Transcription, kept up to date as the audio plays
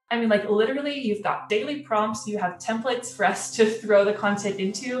I mean, like literally, you've got daily prompts, you have templates for us to throw the content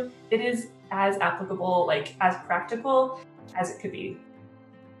into. It is as applicable, like as practical as it could be.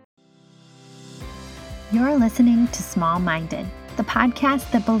 You're listening to Small Minded, the podcast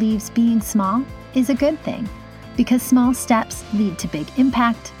that believes being small is a good thing because small steps lead to big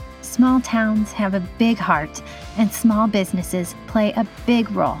impact, small towns have a big heart, and small businesses play a big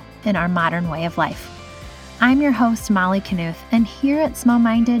role in our modern way of life. I'm your host, Molly Knuth, and here at Small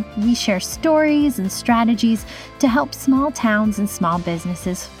Minded, we share stories and strategies to help small towns and small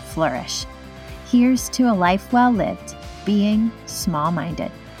businesses flourish. Here's to a life well lived, being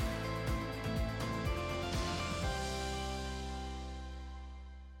small-minded.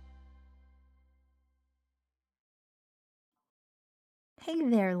 Hey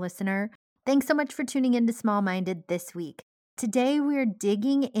there, listener. Thanks so much for tuning in to Small Minded this week. Today, we're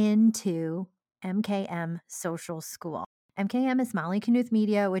digging into MKM Social School. MKM is Molly Knuth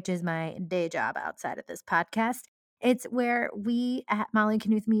Media, which is my day job outside of this podcast. It's where we at Molly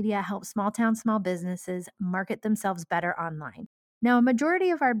Knuth Media help small town, small businesses market themselves better online. Now, a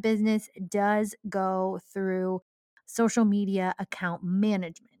majority of our business does go through social media account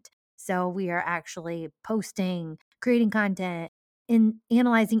management. So we are actually posting, creating content, in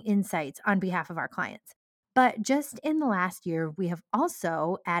analyzing insights on behalf of our clients. But just in the last year, we have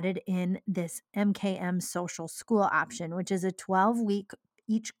also added in this MKM Social School option, which is a 12-week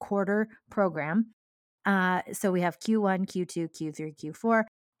each quarter program. So we have Q1, Q2, Q3, Q4,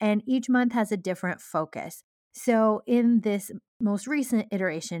 and each month has a different focus. So in this most recent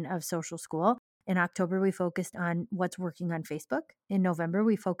iteration of Social School, in October, we focused on what's working on Facebook. In November,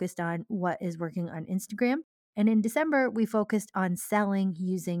 we focused on what is working on Instagram. And in December, we focused on selling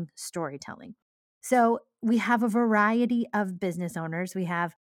using storytelling. So we have a variety of business owners. We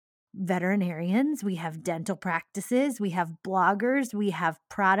have veterinarians, we have dental practices, we have bloggers, we have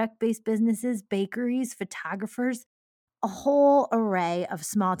product-based businesses, bakeries, photographers, a whole array of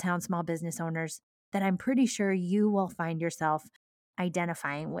small town, small business owners that I'm pretty sure you will find yourself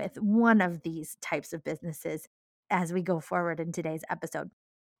identifying with one of these types of businesses as we go forward in today's episode.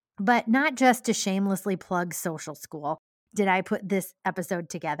 But not just to shamelessly plug Social School did I put this episode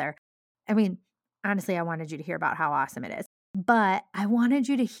together. I mean, honestly, I wanted you to hear about how awesome it is. But I wanted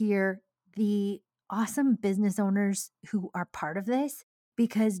you to hear the awesome business owners who are part of this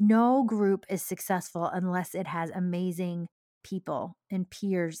because no group is successful unless it has amazing people and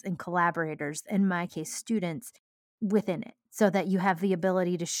peers and collaborators, in my case, students within it, so that you have the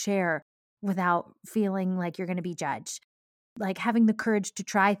ability to share without feeling like you're going to be judged, like having the courage to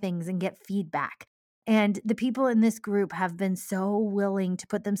try things and get feedback. And the people in this group have been so willing to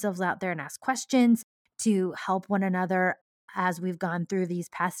put themselves out there and ask questions, to help one another as we've gone through these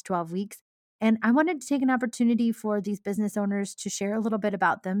past 12 weeks. And I wanted to take an opportunity for these business owners to share a little bit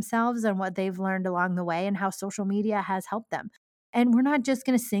about themselves and what they've learned along the way and how social media has helped them. And we're not just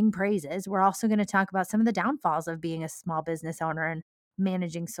going to sing praises. We're also going to talk about some of the downfalls of being a small business owner and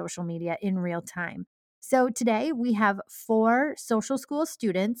managing social media in real time. So today we have 4 Social School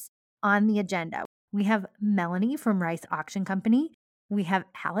students on the agenda. We have Melanie from Rice Auction Company. We have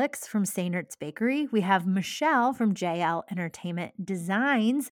Alex from Seinert's Bakery. We have Michelle from JL Entertainment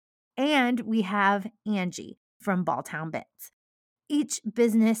Designs. And we have Angie from Balltown Bits. Each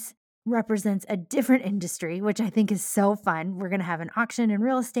business represents a different industry, which I think is so fun. We're going to have an auction and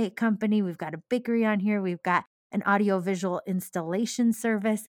real estate company. We've got a bakery on here. We've got an audiovisual installation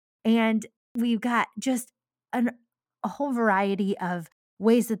service. And we've got just a whole variety of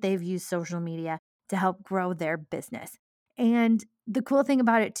ways that they've used social media to help grow their business. And the cool thing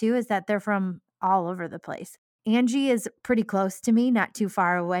about it too is that they're from all over the place. Angie is pretty close to me, not too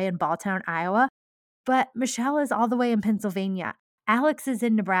far away in Balltown, Iowa, but Michelle is all the way in Pennsylvania. Alex is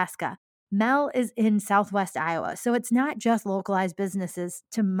in Nebraska. Mel is in Southwest Iowa. So it's not just localized businesses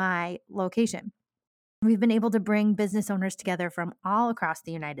to my location. We've been able to bring business owners together from all across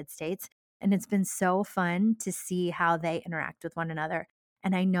the United States, and it's been so fun to see how they interact with one another.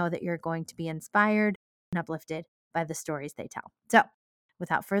 And I know that you're going to be inspired and uplifted by the stories they tell. So,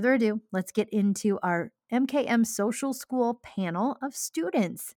 without further ado, let's get into our MKM Social School panel of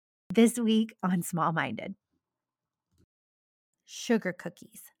students this week on Small Minded. Sugar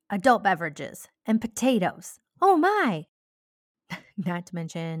cookies, adult beverages, and potatoes. Oh my! Not to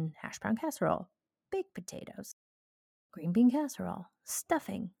mention hash brown casserole, baked potatoes, green bean casserole,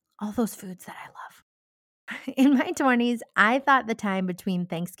 stuffing, all those foods that I love. In my 20s, I thought the time between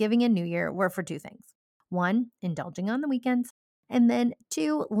Thanksgiving and New Year were for 2 things. 1, indulging on the weekends, and then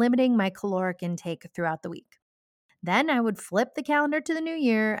 2, limiting my caloric intake throughout the week. Then I would flip the calendar to the new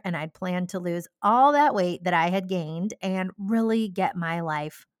year and I'd plan to lose all that weight that I had gained and really get my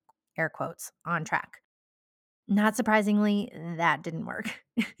life air quotes, on track. Not surprisingly, that didn't work.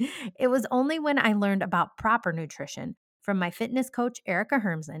 It was only when I learned about proper nutrition from my fitness coach, Erica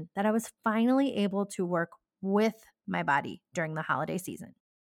Hermsen, that I was finally able to work with my body during the holiday season.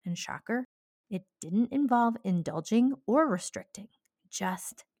 And shocker, it didn't involve indulging or restricting,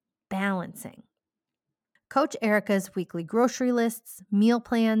 just balancing. Coach Erica's weekly grocery lists, meal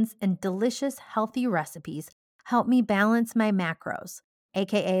plans, and delicious healthy recipes help me balance my macros,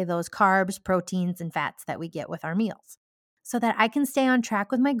 aka those carbs, proteins, and fats that we get with our meals, so that I can stay on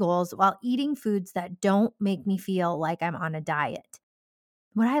track with my goals while eating foods that don't make me feel like I'm on a diet.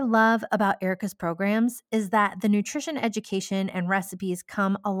 What I love about Erica's programs is that the nutrition education and recipes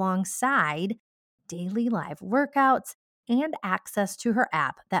come alongside daily live workouts and access to her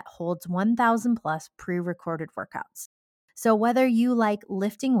app that holds 1,000 plus pre-recorded workouts. So whether you like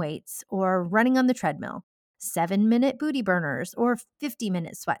lifting weights or running on the treadmill, 7-minute booty burners, or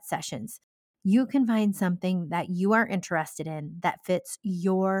 50-minute sweat sessions, you can find something that you are interested in that fits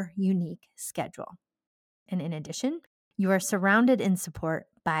your unique schedule. And in addition, you are surrounded in support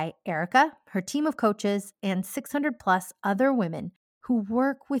by Erica, her team of coaches, and 600 plus other women who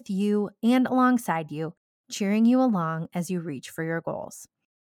work with you and alongside you, cheering you along as you reach for your goals.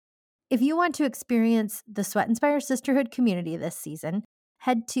 If you want to experience the Sweat Inspire Sisterhood community this season,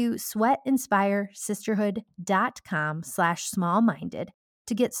 head to sweatinspiresisterhood.com/smallminded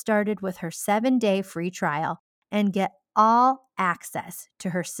to get started with her 7-day free trial and get all access to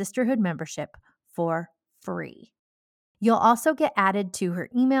her sisterhood membership for free. You'll also get added to her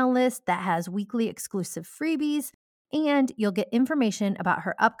email list that has weekly exclusive freebies, and you'll get information about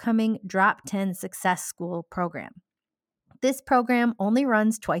her upcoming Drop 10 Success School program. This program only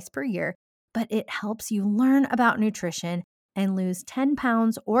runs twice per year, but it helps you learn about nutrition and lose 10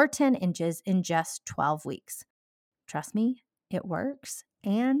 pounds or 10 inches in just 12 weeks. Trust me, it works.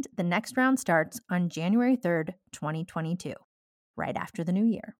 And the next round starts on January 3rd, 2022, right after the new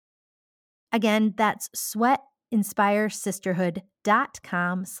year. Again, that's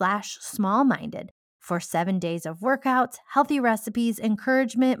sweatinspiresisterhood.com/smallminded for 7 days of workouts, healthy recipes,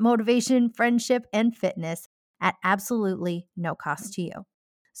 encouragement, motivation, friendship, and fitness at absolutely no cost to you.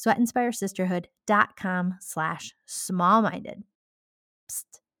 sweatinspiresisterhood.com/smallminded.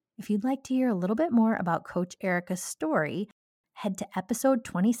 Psst. If you'd like to hear a little bit more about Coach Erica's story, head to episode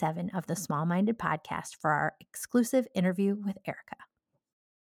 27 of the Small Minded podcast for our exclusive interview with Erica.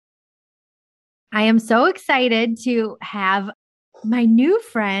 I am so excited to have my new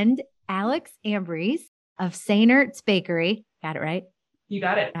friend, Alex Ambries of St. Ertz Bakery. Got it right? You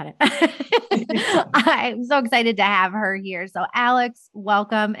got it. Got it. I'm so excited to have her here. So Alex,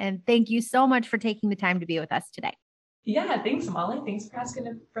 welcome. And thank you so much for taking the time to be with us today. Yeah, thanks, Molly. Thanks for asking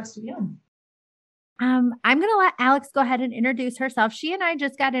for us to be on. I'm going to let Alex go ahead and introduce herself. She and I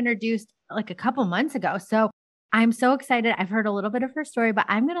just got introduced like a couple months ago. So I'm so excited. I've heard a little bit of her story, but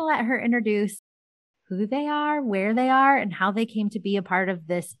I'm going to let her introduce who they are, where they are, and how they came to be a part of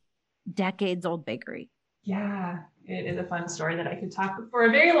this decades-old bakery. Yeah, it is a fun story that I could talk for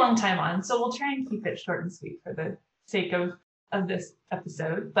a very long time on. So we'll try and keep it short and sweet for the sake of this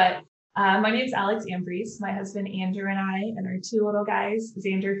episode. But my name is Alex Ambries. My husband Andrew and I and our two little guys,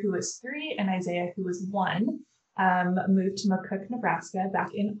 Xander, who was 3, and Isaiah, who was 1, moved to McCook, Nebraska back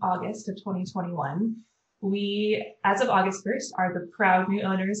in August of 2021. We, as of August 1st, are the proud new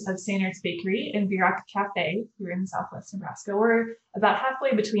owners of St. Ertz Bakery and Virok Cafe here in Southwest Nebraska. We're about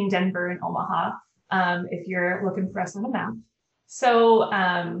halfway between Denver and Omaha, if you're looking for us on a map. So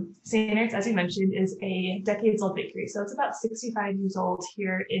St. Ertz, as you mentioned, is a decades-old bakery. So it's about 65 years old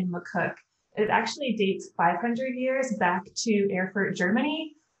here in McCook. It actually dates 500 years back to Erfurt,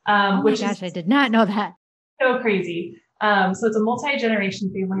 Germany. Which I did not know that. So crazy. So it's a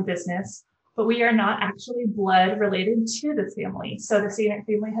multi-generation family business. But we are not actually blood related to this family. So the St. Ertz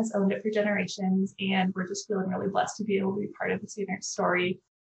family has owned it for generations, and we're just feeling really blessed to be able to be part of the St. Ertz story.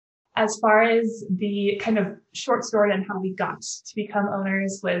 As far as the kind of short story on how we got to become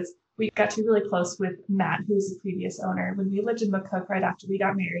owners was we got to really close with Matt, who was the previous owner. When we lived in McCook right after we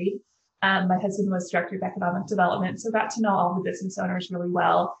got married, my husband was director of economic development, so got to know all the business owners really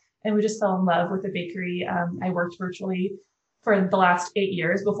well. And we just fell in love with the bakery. I worked virtually for the last 8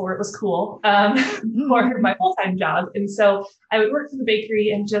 years before it was cool, for my full-time job. And so I would work for the bakery,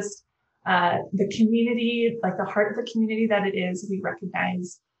 and just the community, like the heart of the community that it is, we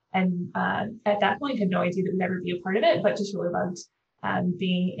recognized. And at that point, had no idea that we'd ever be a part of it, but just really loved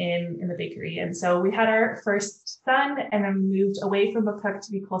being in the bakery. And so we had our first son, and then moved away from McCook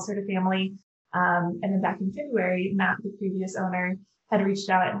to be closer to family. And then back in February, Matt, the previous owner, had reached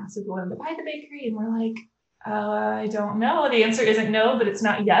out and asked if we wanted to buy the bakery. And we're like, I don't know. The answer isn't no, but it's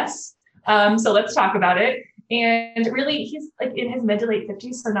not yes. So let's talk about it. And really, he's like in his mid to late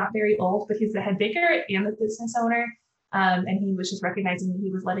 50s, so not very old, but he's the head baker and the business owner. And he was just recognizing that he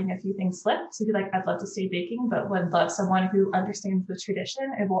was letting a few things slip. So he's like, I'd love to stay baking, but would love someone who understands the tradition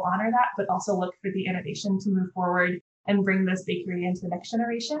and will honor that, but also look for the innovation to move forward and bring this bakery into the next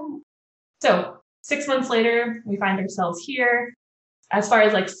generation. So 6 months later, we find ourselves here. As far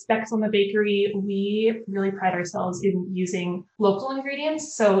as like specs on the bakery, we really pride ourselves in using local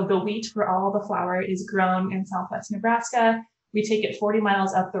ingredients. So the wheat for all the flour is grown in Southwest Nebraska. We take it 40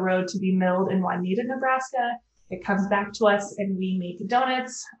 miles up the road to be milled in Juanita, Nebraska. It comes back to us and we make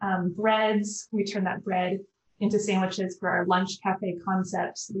donuts, breads. We turn that bread into sandwiches for our lunch cafe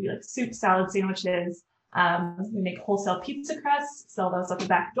concepts. We like soup salad sandwiches. We make wholesale pizza crusts, sell those at the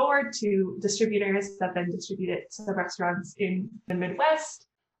back door to distributors that then distribute it to the restaurants in the Midwest.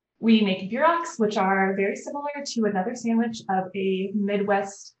 We make buroks, which are very similar to another sandwich of a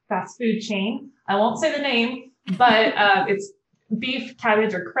Midwest fast food chain. I won't say the name, but it's beef,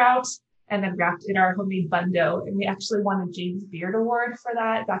 cabbage, or kraut, and then wrapped in our homemade bun dough. And we actually won a James Beard Award for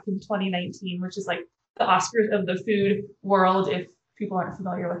that back in 2019, which is like the Oscars of the food world, if people aren't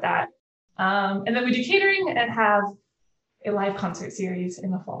familiar with that. And then we do catering and have a live concert series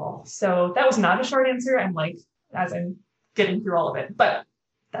in the fall. So that was not a short answer. I'm like, as I'm getting through all of it, but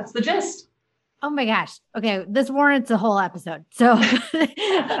that's the gist. Oh my gosh. Okay. This warrants a whole episode. So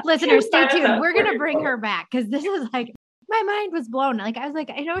listeners, stay tuned. We're going to bring her back because this is like, my mind was blown. Like, I was like,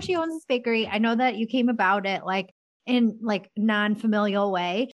 I know she owns this bakery. I know that you came about it like in like non-familial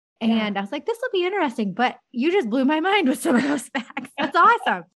way. And I was like, this will be interesting, but you just blew my mind with some of those facts. That's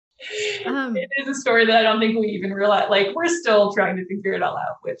awesome. It is a story that I don't think we even realize. Like we're still trying to figure it all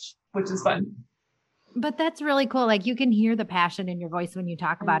out, which is fun. But that's really cool. Like you can hear the passion in your voice when you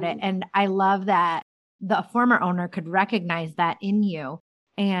talk about it. And I love that the former owner could recognize that in you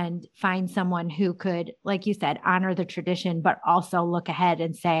and find someone who could, like you said, honor the tradition, but also look ahead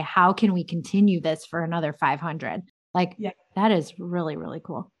and say, how can we continue this for another 500? Like that is really, really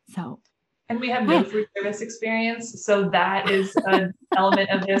cool. So. And we have no food service experience. So that is an element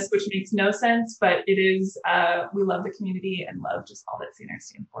of this, which makes no sense, but it is, we love the community and love just all that CNR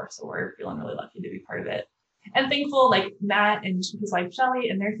stands for. So we're feeling really lucky to be part of it. And thankful, like Matt and his wife, Shelly,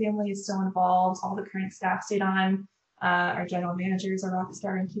 and their family is still involved. All the current staff stayed on. Our general manager is a rock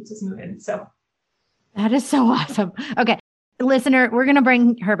star and keeps us moving. So that is so awesome. Okay. Listener, we're going to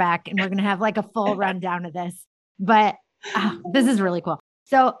bring her back and we're going to have like a full rundown of this, but this is really cool.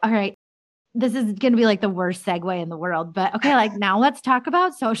 So, all right. This is going to be like the worst segue in the world, but okay. Like now let's talk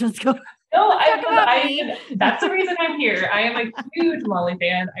about social school. No, that's the reason I'm here. I am a huge Molly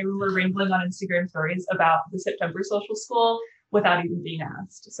fan. I remember rambling on Instagram stories about the September social school without even being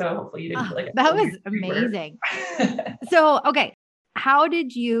asked. So hopefully you didn't feel like that was amazing. So, okay. How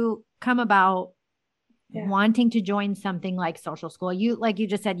did you come about wanting to join something like social school? You, like you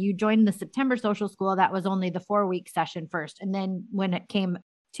just said, you joined the September social school. That was only the 4-week session first. And then when it came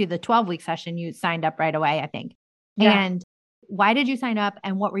to the 12-week session, you signed up right away, I think. Yeah. And why did you sign up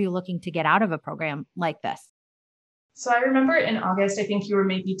and what were you looking to get out of a program like this? So I remember in August, I think you were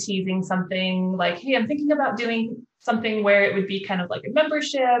maybe teasing something like, hey, I'm thinking about doing something where it would be kind of like a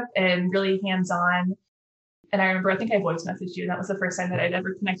membership and really hands-on. And I remember, I think I voice messaged you. And that was the first time that I'd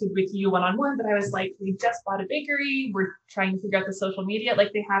ever connected with you one-on-one. But I was like, we just bought a bakery. We're trying to figure out the social media.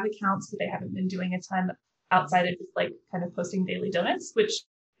 Like they have accounts, but they haven't been doing a ton outside of just like kind of posting daily donuts, which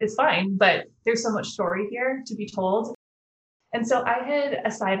is fine, but there's so much story here to be told. And so I had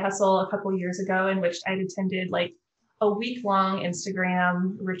a side hustle a couple years ago in which I'd attended like a week-long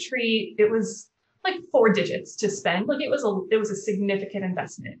Instagram retreat. It was like 4 digits to spend. Like it was a significant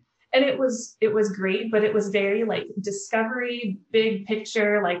investment. And it was great, but it was very like discovery, big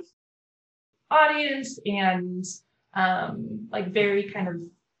picture, like audience and like very kind of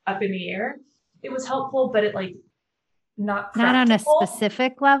up in the air. It was helpful, but it like not on a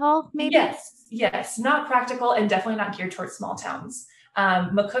specific level, maybe? Yes, not practical and definitely not geared towards small towns.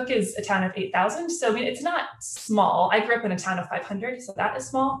 McCook is a town of 8,000. So I mean, it's not small. I grew up in a town of 500, so that is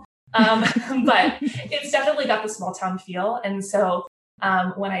small. But it's definitely got the small town feel. And so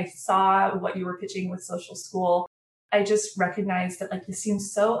when I saw what you were pitching with social school, I just recognized that like this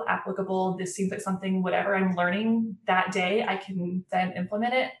seems so applicable. This seems like something, whatever I'm learning that day, I can then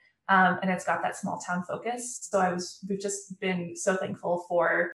implement it. And it's got that small town focus. So we've just been so thankful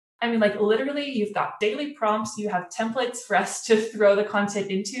for, I mean, like literally you've got daily prompts, you have templates for us to throw the content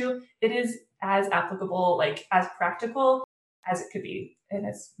into. It is as applicable, like as practical as it could be. And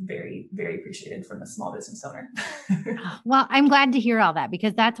it's very, very appreciated from a small business owner. Well, I'm glad to hear all that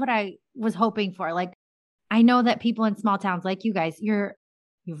because that's what I was hoping for. Like I know that people in small towns like you guys, you're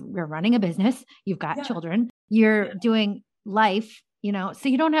running a business, you've got children, you're doing life, so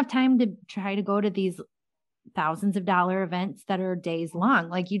you don't have time to try to go to these thousands of dollar events that are days long.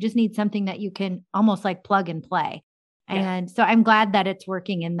 Like you just need something that you can almost like plug and play. And so I'm glad that it's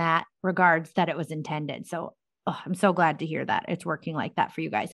working in that regards that it was intended. So I'm so glad to hear that it's working like that for you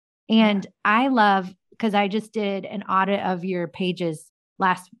guys. And I love, because I just did an audit of your pages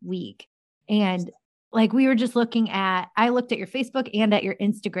last week. And like we were just I looked at your Facebook and at your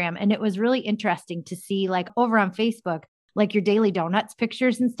Instagram, and it was really interesting to see like over on Facebook, like your Daily Donuts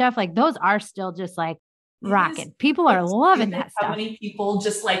pictures and stuff, like those are still just like rocking. People are loving that stuff. How many people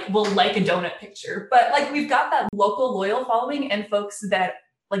just like will like a donut picture, but like we've got that local loyal following and folks that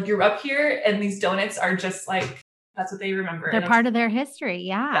like you're up here and these donuts are just like, that's what they remember. They're part of their history.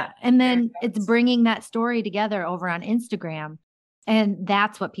 Yeah. And then it's bringing that story together over on Instagram. And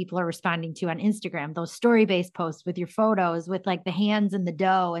that's what people are responding to on Instagram, those story-based posts with your photos, with like the hands in the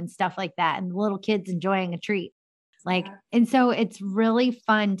dough and stuff like that, and the little kids enjoying a treat. Like, and so it's really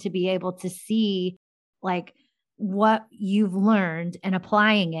fun to be able to see like what you've learned and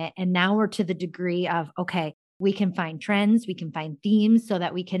applying it. And now we're to the degree of, okay, we can find trends, we can find themes so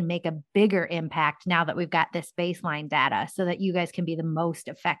that we can make a bigger impact now that we've got this baseline data so that you guys can be the most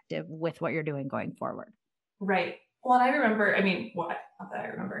effective with what you're doing going forward. Right. Well, and I remember, not that I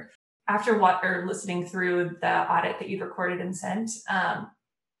remember, after listening through the audit that you'd recorded and sent,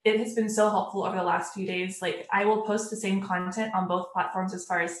 it has been so helpful over the last few days. Like I will post the same content on both platforms as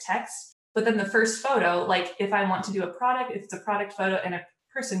far as text, but then the first photo, like if I want to do a product, if it's a product photo and a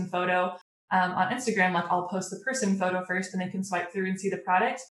person photo on Instagram, like I'll post the person photo first and they can swipe through and see the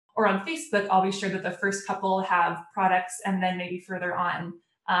product. Or on Facebook, I'll be sure that the first couple have products and then maybe further on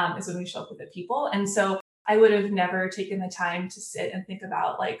is when we show up with the people. And so I would have never taken the time to sit and think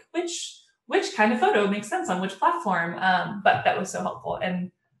about like which kind of photo makes sense on which platform. But that was so helpful.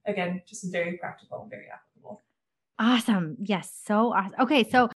 And again, just very practical, very applicable. Awesome. Yes. So awesome. Okay.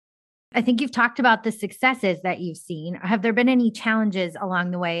 So I think you've talked about the successes that you've seen. Have there been any challenges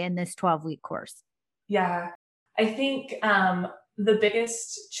along the way in this 12-week course? Yeah, I think the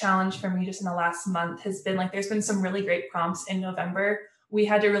biggest challenge for me just in the last month has been like, there's been some really great prompts in November. We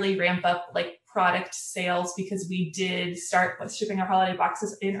had to really ramp up like product sales because we did start with shipping our holiday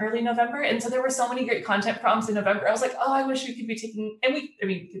boxes in early November. And so there were so many great content prompts in November. I was like, oh, I wish we could be taking, and we could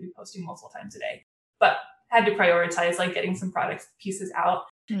be posting multiple times a day, but had to prioritize like getting some product pieces out.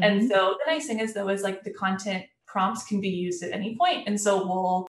 Mm-hmm. And so the nice thing is though, is like the content prompts can be used at any point. And so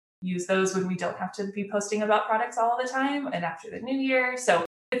we'll use those when we don't have to be posting about products all the time and after the new year. So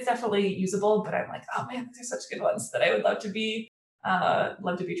it's definitely usable, but I'm like, oh man, these are such good ones that I would love to be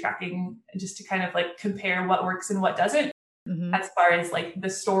tracking just to kind of like compare what works and what doesn't as far as like the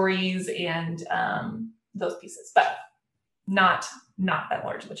stories and those pieces, but not that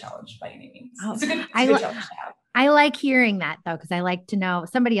large of a challenge by any means. It's a good challenge to have. I like hearing that though, because I like to know.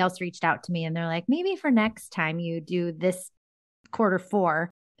 Somebody else reached out to me and they're like, maybe for next time you do this Q4,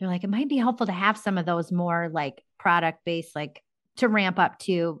 they're like, it might be helpful to have some of those more like product based, like to ramp up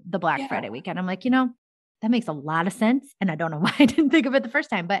to the Black Friday weekend. I'm like, that makes a lot of sense. And I don't know why I didn't think of it the first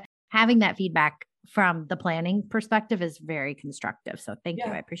time, but having that feedback from the planning perspective is very constructive. So thank you.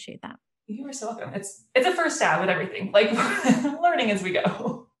 I appreciate that. You are so welcome. It's a first stab with everything, like learning as we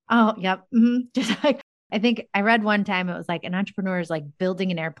go. Oh, yep. Just like, I think I read one time, it was like an entrepreneur is like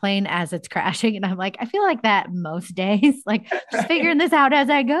building an airplane as it's crashing. And I'm like, I feel like that most days, like just figuring this out as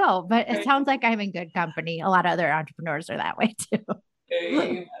I go, but it sounds like I'm in good company. A lot of other entrepreneurs are that way too.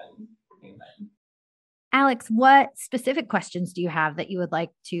 Amen. Alex, what specific questions do you have that you would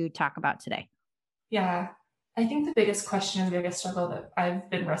like to talk about today? Yeah, I think the biggest question and the biggest struggle that I've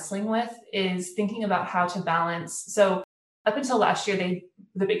been wrestling with is thinking about how to balance. So up until last year,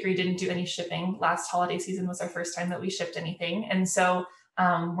 the bakery didn't do any shipping. Last holiday season was our first time that we shipped anything. And so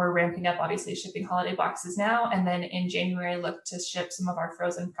we're ramping up, obviously, shipping holiday boxes now. And then in January, look to ship some of our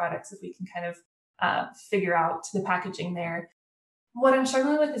frozen products if we can kind of figure out the packaging there. What I'm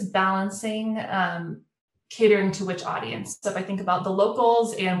struggling with is balancing catering to which audience. So if I think about the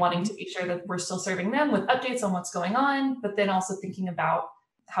locals and wanting to be sure that we're still serving them with updates on what's going on, but then also thinking about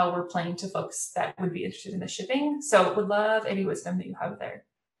how we're playing to folks that would be interested in the shipping. So would love any wisdom that you have there.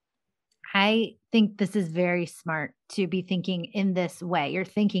 I think this is very smart to be thinking in this way. You're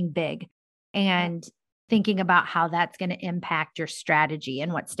thinking big and thinking about how that's going to impact your strategy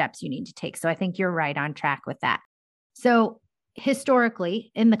and what steps you need to take. So I think you're right on track with that. So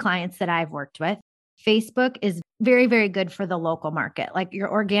historically, in the clients that I've worked with, Facebook is very, very good for the local market. Like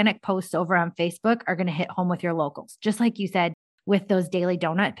your organic posts over on Facebook are going to hit home with your locals. Just like you said, with those daily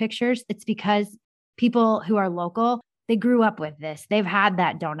donut pictures, it's because people who are local, they grew up with this. They've had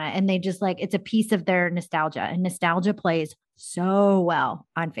that donut and they just like, it's a piece of their nostalgia, and nostalgia plays so well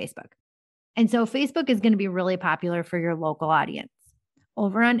on Facebook. And so Facebook is going to be really popular for your local audience.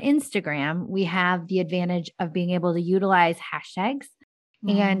 Over on Instagram, we have the advantage of being able to utilize hashtags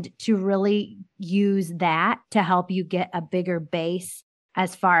and to really use that to help you get a bigger base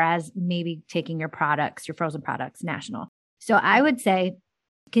as far as maybe taking your products, your frozen products national. So I would say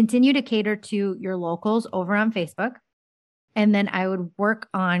continue to cater to your locals over on Facebook. And then I would work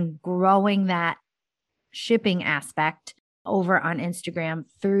on growing that shipping aspect over on Instagram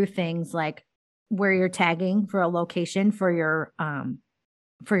through things like where you're tagging for a location for your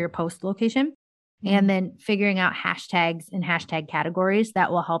post location. And then figuring out hashtags and hashtag categories that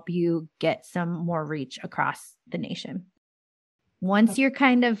will help you get some more reach across the nation. Once you're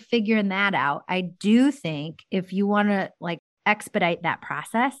kind of figuring that out, I do think if you want to like expedite that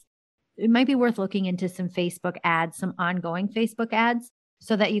process, it might be worth looking into some Facebook ads, some ongoing Facebook ads,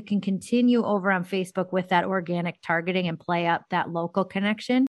 so that you can continue over on Facebook with that organic targeting and play up that local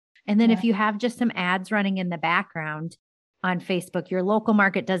connection. And then if you have just some ads running in the background on Facebook, your local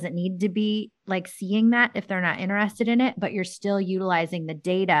market doesn't need to be like seeing that if they're not interested in it, but you're still utilizing the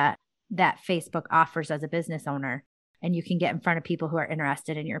data that Facebook offers as a business owner, and you can get in front of people who are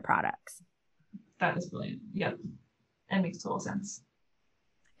interested in your products. That is brilliant. Yep. That makes total sense.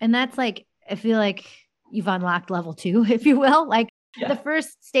 And that's like, I feel like you've unlocked level 2, if you will. Like the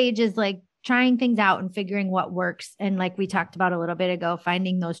first stage is like trying things out and figuring what works. And like we talked about a little bit ago,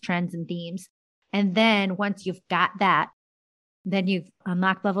 finding those trends and themes. And then once you've got that, then you've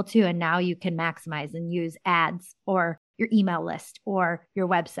unlocked level 2, and now you can maximize and use ads or your email list or your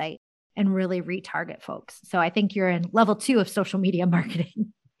website and really retarget folks. So I think you're in level 2 of social media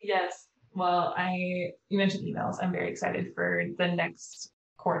marketing. Yes. Well, you mentioned emails. I'm very excited for the next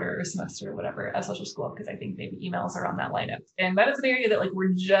quarter or semester or whatever at social school, because I think maybe emails are on that lineup. And that is an area that like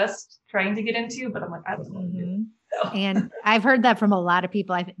we're just trying to get into, but I'm like, I don't know. So. And I've heard that from a lot of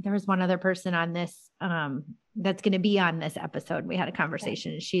people. I think there was one other person on this that's going to be on this episode. We had a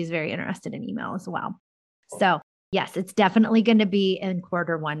conversation. She's very interested in email as well. So yes, it's definitely going to be in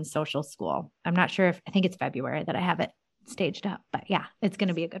Q1 social school. I'm not sure I think it's February that I have it staged up, but yeah, it's going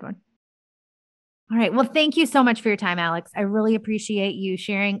to be a good one. All right. Well, thank you so much for your time, Alex. I really appreciate you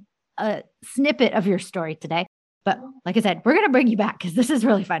sharing a snippet of your story today. But like I said, we're going to bring you back because this is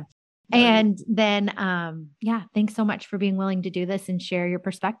really fun. And then, thanks so much for being willing to do this and share your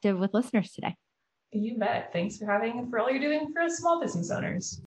perspective with listeners today. You bet. Thanks for having and for all you're doing for small business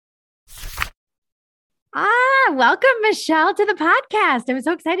owners. Welcome, Michelle, to the podcast. I'm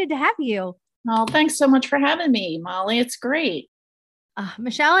so excited to have you. Oh, thanks so much for having me, Molly. It's great.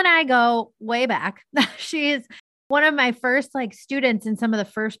 Michelle and I go way back. She is one of my first students in some of the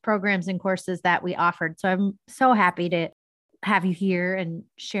first programs and courses that we offered. So I'm so happy to have you here and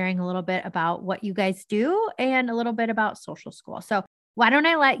sharing a little bit about what you guys do and a little bit about social school. So why don't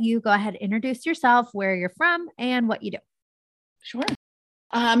I let you go ahead and introduce yourself, where you're from, and what you do? Sure.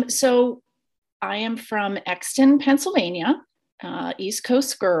 So I am from Exton, Pennsylvania, East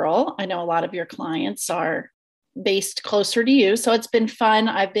Coast girl. I know a lot of your clients are based closer to you, so it's been fun.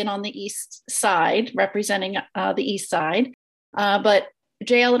 I've been on the East Side, representing the East Side, but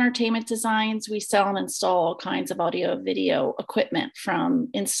JL Entertainment Designs, we sell and install all kinds of audio video equipment, from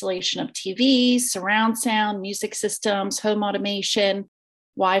installation of TVs, surround sound, music systems, home automation,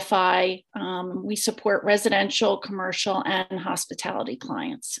 Wi-Fi. We support residential, commercial, and hospitality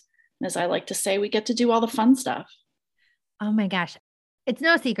clients. And as I like to say, we get to do all the fun stuff. Oh my gosh. It's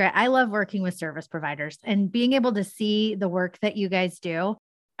no secret. I love working with service providers, and being able to see the work that you guys do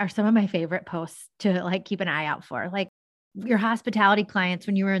are some of my favorite posts to keep an eye out for. Your hospitality clients,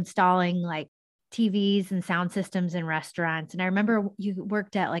 when you were installing TVs and sound systems in restaurants. And I remember you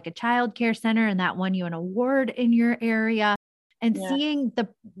worked at a childcare center, and that won you an award in your area. And seeing the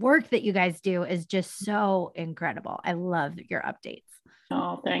work that you guys do is just so incredible. I love your updates.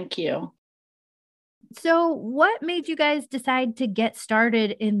 Oh, thank you. So what made you guys decide to get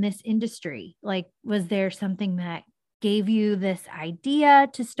started in this industry? Was there something that gave you this idea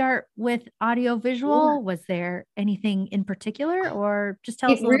to start with audio visual? Sure. Was there anything in particular, or just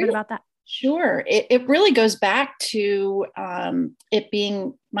tell us a little bit about that? Sure. It really goes back to it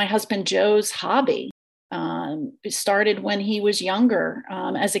being my husband Joe's hobby. It started when he was younger,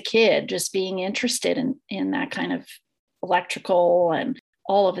 as a kid, just being interested in that kind of electrical and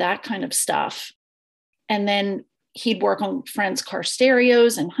all of that kind of stuff. And then he'd work on friends' car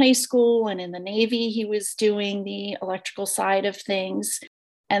stereos in high school, and in the Navy, he was doing the electrical side of things.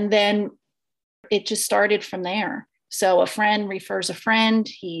 And then it just started from there. So a friend refers a friend.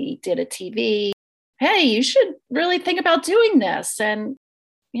 He did a TV. hey, you should really think about doing this. And,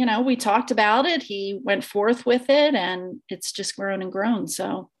 we talked about it. He went forth with it, and it's just grown and grown.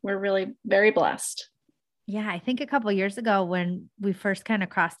 So we're really very blessed. Yeah, I think a couple of years ago when we first kind of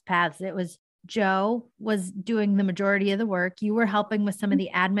crossed paths, it was Joe was doing the majority of the work. You were helping with some of the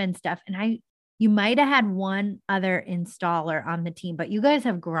admin stuff. And you might have had one other installer on the team, but you guys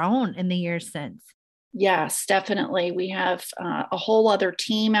have grown in the years since. Yes, definitely. We have a whole other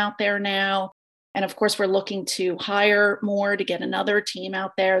team out there now. And of course, we're looking to hire more to get another team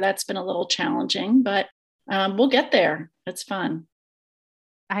out there. That's been a little challenging, but we'll get there. It's fun.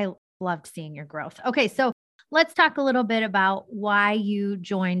 I loved seeing your growth. Okay, so let's talk a little bit about why you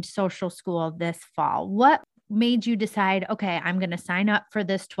joined Social School this fall. What made you decide, okay, I'm going to sign up for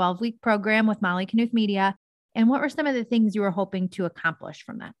this 12-week program with Molly Knuth Media? And what were some of the things you were hoping to accomplish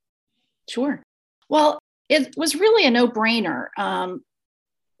from that? Sure. Well, it was really a no-brainer.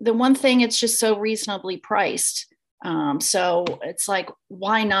 The one thing, it's just so reasonably priced. So it's like,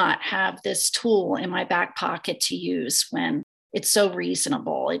 why not have this tool in my back pocket to use when it's so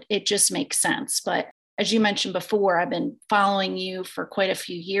reasonable? It just makes sense. But as you mentioned before, I've been following you for quite a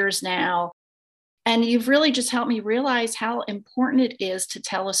few years now. And you've really just helped me realize how important it is to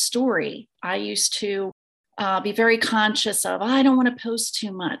tell a story. I used to be very conscious of, I don't want to post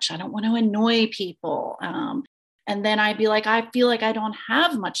too much. I don't want to annoy people. And then I'd be like, I feel like I don't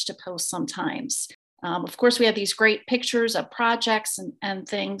have much to post sometimes. Of course, we have these great pictures of projects and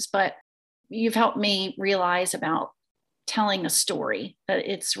things, but you've helped me realize about telling a story, that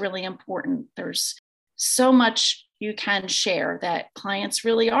it's really important. There's so much you can share that clients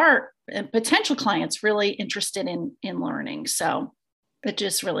really are, and potential clients really interested in learning. So it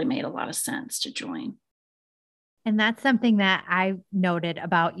just really made a lot of sense to join. And that's something that I noted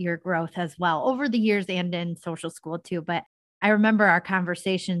about your growth as well over the years and in Social School too. But I remember our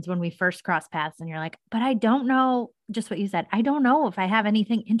conversations when we first crossed paths, and you're like, but I don't know, just what you said. I don't know if I have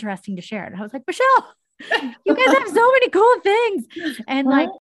anything interesting to share. And I was like, Michelle, you guys have so many cool things. And like,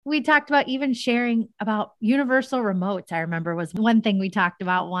 we talked about even sharing about universal remotes. I remember was one thing we talked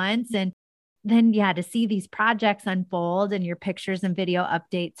about once. And then, yeah, to see these projects unfold and your pictures and video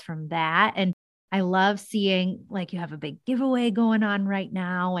updates from that. And I love seeing like you have a big giveaway going on right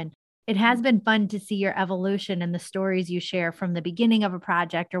now. And it has been fun to see your evolution and the stories you share from the beginning of a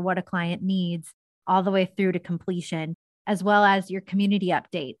project or what a client needs all the way through to completion, as well as your community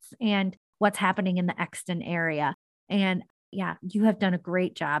updates and what's happening in the Exton area. And yeah, you have done a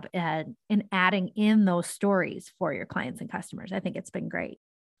great job in adding in those stories for your clients and customers. I think it's been great.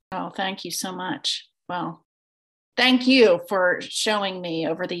 Oh, thank you so much. Well, thank you for showing me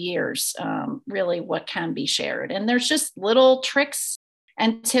over the years, really what can be shared. And there's just little tricks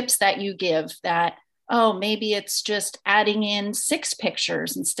and tips that you give that, oh, maybe it's just adding in 6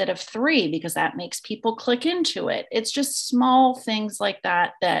 pictures instead of 3, because that makes people click into it. It's just small things like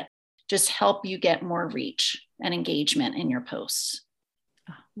that that just help you get more reach and engagement in your posts.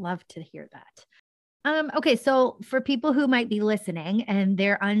 Oh, love to hear that. Okay. So for people who might be listening and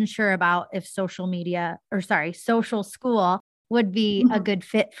they're unsure about if Social School would be a good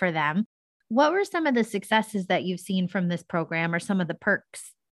fit for them, what were some of the successes that you've seen from this program, or some of the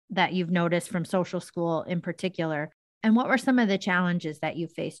perks that you've noticed from Social School in particular? And what were some of the challenges that you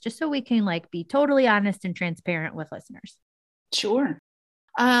faced, just so we can like be totally honest and transparent with listeners? Sure.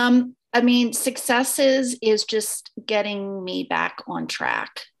 Successes is just getting me back on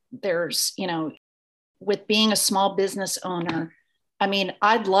track. There's, with being a small business owner,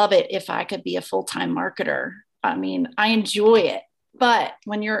 I'd love it if I could be a full-time marketer. I enjoy it. But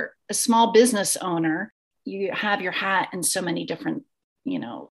when you're a small business owner, you have your hat in so many different,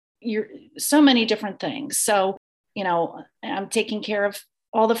 you're so many different things. So, I'm taking care of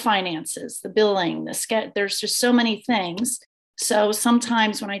all the finances, the billing, there's just so many things. So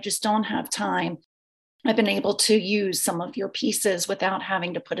sometimes when I just don't have time, I've been able to use some of your pieces without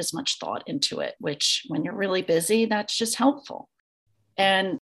having to put as much thought into it, which when you're really busy, that's just helpful.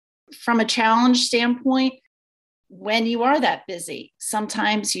 And from a challenge standpoint, when you are that busy,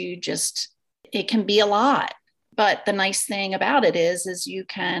 sometimes it can be a lot. But the nice thing about it is you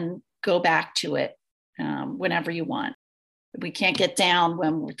can go back to it whenever you want. We can't get down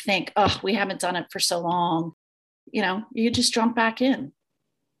when we think, oh, we haven't done it for so long. You just jump back in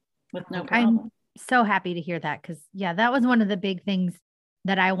with no problem. I'm so happy to hear that, because that was one of the big things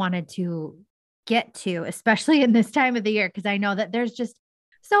that I wanted to get to, especially in this time of the year, because I know that there's just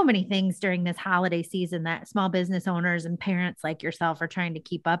so many things during this holiday season that small business owners and parents like yourself are trying to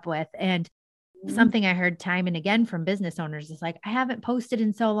keep up with. And something I heard time and again from business owners is like, I haven't posted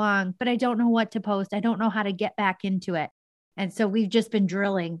in so long, but I don't know what to post. I don't know how to get back into it. And so we've just been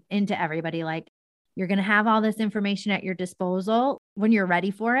drilling into everybody like, You're going to have all this information at your disposal when you're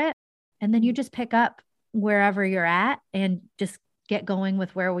ready for it. And then you just pick up wherever you're at and just get going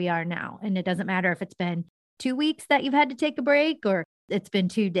with where we are now. And it doesn't matter if it's been 2 weeks that you've had to take a break or it's been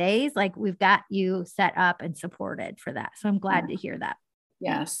 2 days, like we've got you set up and supported for that. So I'm glad to hear that.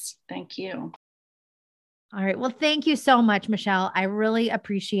 Yes. Thank you. All right. Well, thank you so much, Michelle. I really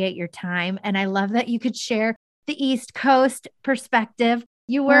appreciate your time. And I love that you could share the East Coast perspective.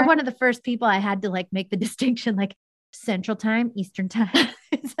 You were one of the first people I had to like make the distinction, like Central Time, Eastern Time.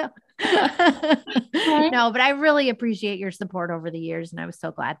 So, no, but I really appreciate your support over the years. And I was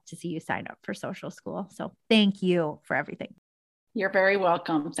so glad to see you sign up for Social School. So thank you for everything. You're very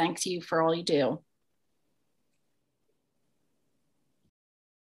welcome. Thanks you for all you do.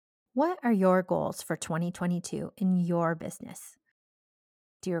 What are your goals for 2022 in your business?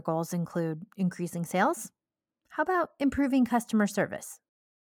 Do your goals include increasing sales? How about improving customer service?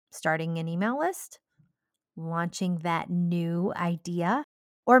 Starting an email list? Launching that new idea?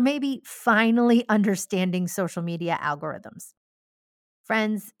 Or maybe finally understanding social media algorithms?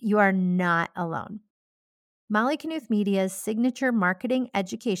 Friends, you are not alone. Molly Knuth Media's signature marketing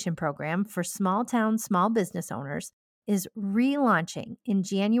education program for small town small business owners is relaunching in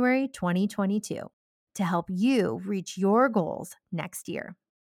January 2022 to help you reach your goals next year.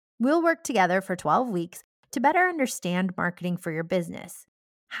 We'll work together for 12 weeks to better understand marketing for your business,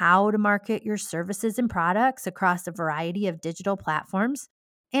 how to market your services and products across a variety of digital platforms,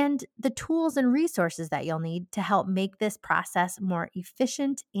 and the tools and resources that you'll need to help make this process more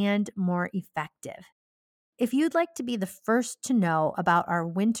efficient and more effective. If you'd like to be the first to know about our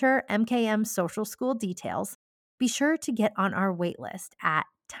winter MKM Social School details, be sure to get on our waitlist at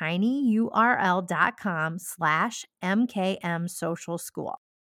tinyurl.com/MKM Social School.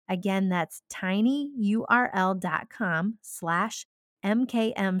 Again, that's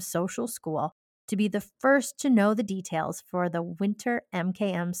tinyurl.com/MKM Social School to be the first to know the details for the winter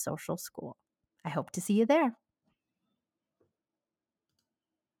MKM Social School. I hope to see you there.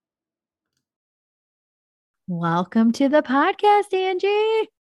 Welcome to the podcast, Angie.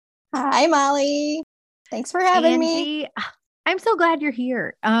 Hi, Molly. Thanks for having me. I'm so glad you're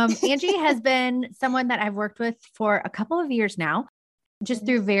here. Angie has been someone that I've worked with for a couple of years now, just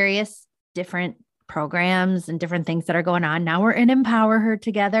through various different programs and different things that are going on. Now we're in Empower Her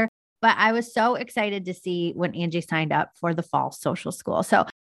together, but I was so excited to see when Angie signed up for the fall social school. So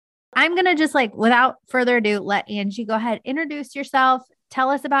I'm going to just without further ado, let Angie go ahead, introduce yourself, tell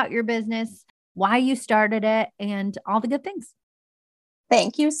us about your business, why you started it, and all the good things.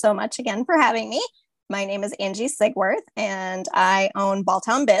 Thank you so much again for having me. My name is Angie Sigworth, and I own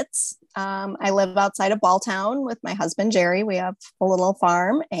Balltown Bits. I live outside of Balltown with my husband, Jerry. We have a little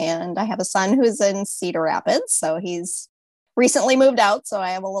farm, and I have a son who's in Cedar Rapids. So he's recently moved out, so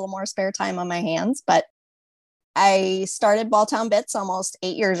I have a little more spare time on my hands. But I started Balltown Bits almost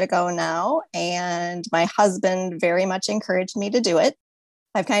 8 years ago now, and my husband very much encouraged me to do it.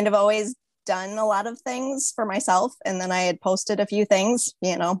 I've kind of always done a lot of things for myself. And then I had posted a few things,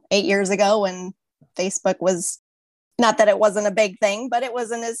 8 years ago when Facebook was, not that it wasn't a big thing, but it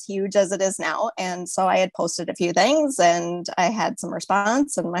wasn't as huge as it is now. And so I had posted a few things and I had some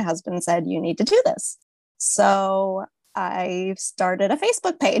response, and my husband said, "You need to do this." So I started a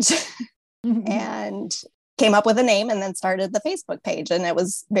Facebook page and came up with a name and then started the Facebook page. And it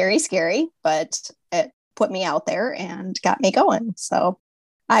was very scary, but it put me out there and got me going. So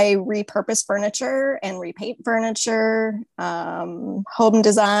I repurpose furniture and repaint furniture, home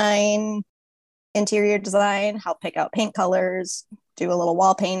design, interior design, help pick out paint colors, do a little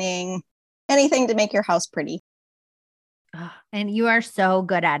wall painting, anything to make your house pretty. And you are so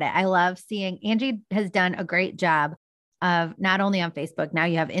good at it. I love seeing Angie has done a great job of not only on Facebook, now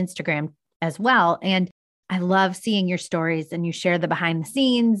you have Instagram as well. And I love seeing your stories, and you share the behind the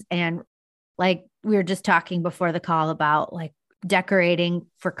scenes. And like we were just talking before the call about decorating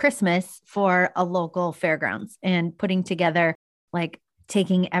for Christmas for a local fairgrounds and putting together,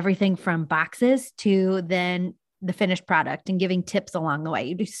 taking everything from boxes to then the finished product and giving tips along the way.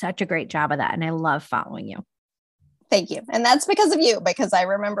 You do such a great job of that. And I love following you. Thank you. And that's because of you, because I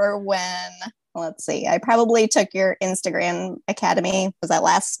remember when, I probably took your Instagram Academy. Was that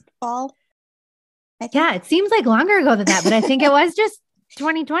last fall? Yeah, it seems like longer ago than that, but I think it was just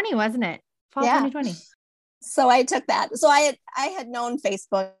 2020, wasn't it? Fall 2020. So I took that. So I had known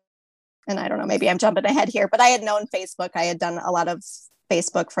Facebook, and I don't know, maybe I'm jumping ahead here, but I had known Facebook. I had done a lot of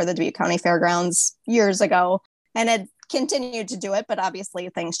Facebook for the Dubuque County Fairgrounds years ago and had continued to do it, but obviously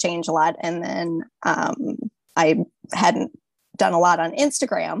things change a lot. And then I hadn't done a lot on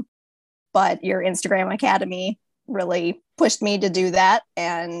Instagram, but your Instagram Academy really pushed me to do that.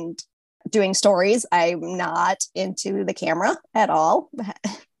 And doing stories. I'm not into the camera at all,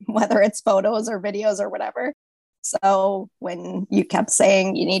 whether it's photos or videos or whatever. So when you kept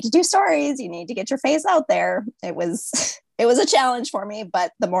saying you need to do stories, you need to get your face out there, it was a challenge for me,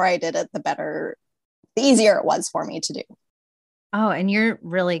 but the more I did it, the easier it was for me to do. Oh, and you're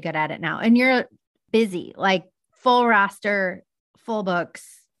really good at it now. And you're busy, like full roster, full books,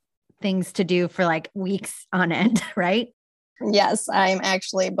 things to do for like weeks on end, right? Yes, I'm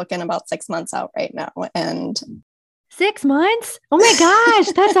actually booking about 6 months out right now. And 6 months? Oh my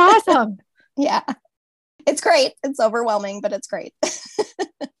gosh, that's awesome. Yeah, it's great. It's overwhelming, but it's great.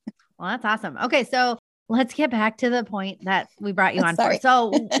 Well, that's awesome. Okay. So let's get back to the point that we brought you on Sorry. for.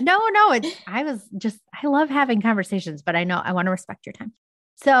 So I love having conversations, but I know I want to respect your time.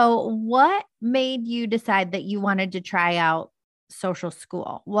 So what made you decide that you wanted to try out Social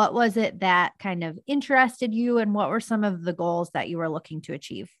School? What was it that kind of interested you, and what were some of the goals that you were looking to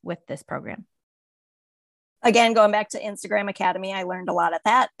achieve with this program? Again, going back to Instagram Academy, I learned a lot at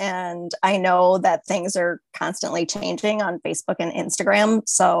that. And I know that things are constantly changing on Facebook and Instagram.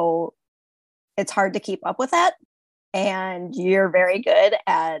 So it's hard to keep up with that. And you're very good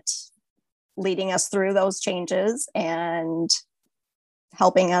at leading us through those changes and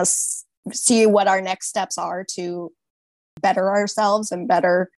helping us see what our next steps are to better ourselves and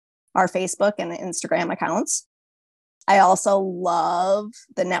better our Facebook and Instagram accounts. I also love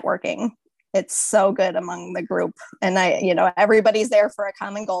the networking. It's so good among the group. And everybody's there for a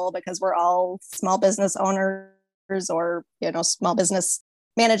common goal because we're all small business owners or, small business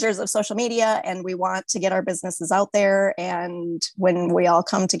managers of social media. And we want to get our businesses out there. And when we all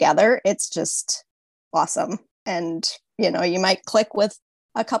come together, it's just awesome. And, you might click with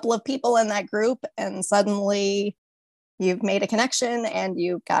a couple of people in that group and suddenly you've made a connection and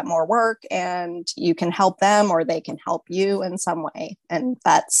you've got more work and you can help them or they can help you in some way. And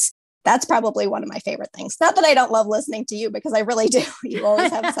that's probably one of my favorite things. Not that I don't love listening to you, because I really do. You always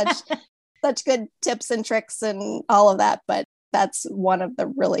have such good tips and tricks and all of that. But that's one of the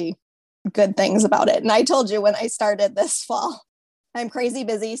really good things about it. And I told you when I started this fall, I'm crazy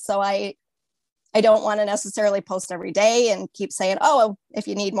busy. So I don't want to necessarily post every day and keep saying, oh, if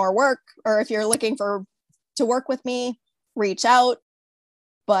you need more work or if you're looking to work with me, reach out.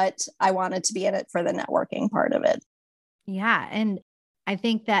 But I wanted to be in it for the networking part of it. Yeah. And I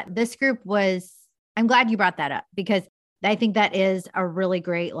think that this group I'm glad you brought that up, because I think that is a really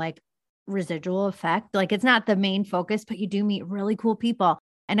great, residual effect. It's not the main focus, but you do meet really cool people.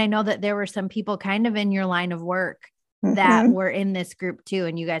 And I know that there were some people kind of in your line of work that were in this group too.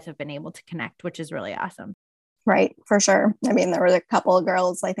 And you guys have been able to connect, which is really awesome. Right. For sure. I mean, there were a couple of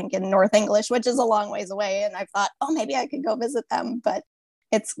girls, I think in North English, which is a long ways away. And I thought, oh, maybe I could go visit them, but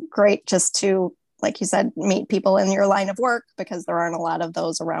it's great just to, like you said, meet people in your line of work, because there aren't a lot of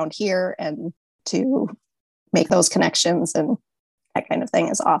those around here, and to make those connections and that kind of thing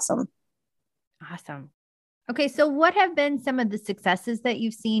is awesome. Awesome. Okay. So what have been some of the successes that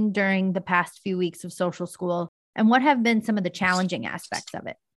you've seen during the past few weeks of Social School, and what have been some of the challenging aspects of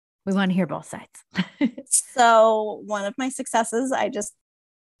it? We want to hear both sides. So one of my successes, I just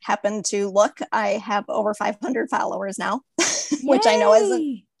happened to look, I have over 500 followers now, which I know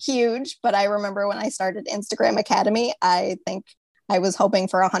isn't huge, but I remember when I started Instagram Academy, I think I was hoping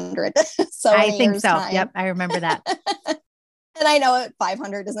for 100. So I think so. Time. Yep. I remember that. And I know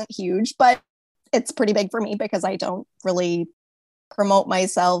 500 isn't huge, but it's pretty big for me because I don't really promote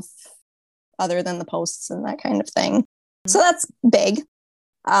myself other than the posts and that kind of thing. So that's big.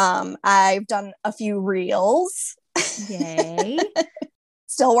 I've done a few reels. Yay.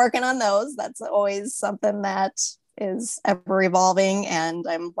 Still working on those. That's always something that is ever evolving, and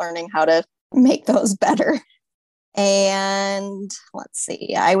I'm learning how to make those better. And let's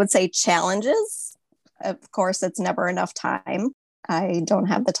see, I would say challenges. Of course, it's never enough time. I don't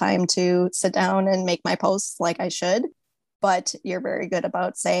have the time to sit down and make my posts like I should, but you're very good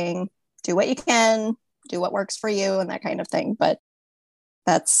about saying, do what you can, do what works for you, and that kind of thing. But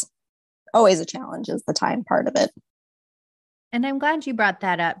that's always a challenge, is the time part of it. And I'm glad you brought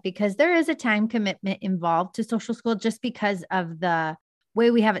that up, because there is a time commitment involved to Social School, just because of the way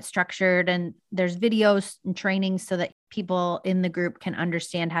we have it structured. And there's videos and trainings so that people in the group can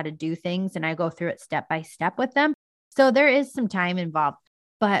understand how to do things. And I go through it step by step with them. So there is some time involved.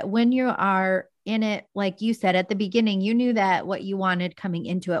 But when you are in it, like you said at the beginning, you knew that what you wanted coming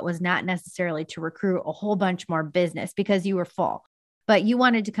into it was not necessarily to recruit a whole bunch more business because you were full, but you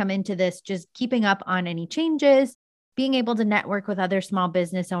wanted to come into this just keeping up on any changes, being able to network with other small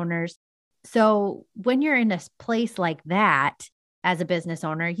business owners. So when you're in a place like that, as a business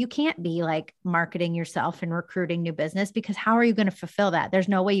owner, you can't be like marketing yourself and recruiting new business, because how are you going to fulfill that? There's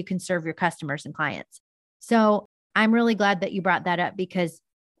no way you can serve your customers and clients. So I'm really glad that you brought that up, because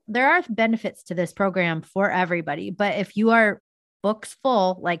there are benefits to this program for everybody. But if you are books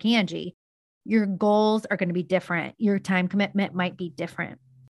full, like Angie, your goals are going to be different. Your time commitment might be different,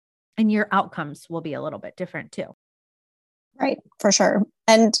 and your outcomes will be a little bit different too. Right, for sure.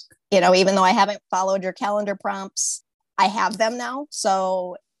 And, even though I haven't followed your calendar prompts, I have them now.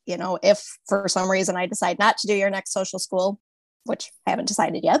 So, if for some reason I decide not to do your next social school, which I haven't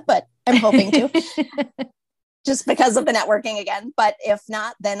decided yet, but I'm hoping to, just because of the networking again. But if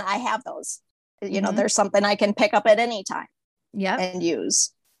not, then I have those. There's something I can pick up at any time and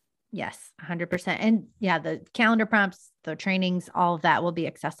use. Yes, 100%. And yeah, the calendar prompts, the trainings, all of that will be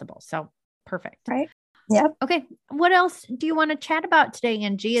accessible. So perfect. Right. Yep. Okay. What else do you want to chat about today,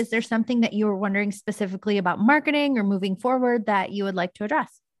 Angie? Is there something that you were wondering specifically about marketing or moving forward that you would like to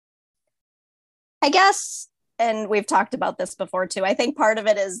address? I guess, and we've talked about this before too, I think part of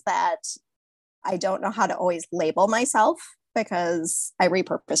it is that I don't know how to always label myself, because I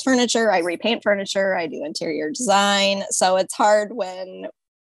repurpose furniture, I repaint furniture, I do interior design. So it's hard when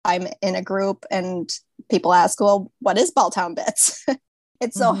I'm in a group and people ask, well, what is Balltown Bits?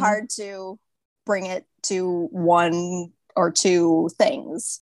 It's so hard to bring it to one or two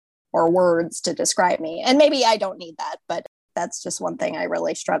things or words to describe me. And maybe I don't need that, but that's just one thing I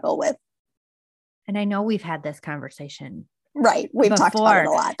really struggle with. And I know we've had this conversation. Right. We've talked about it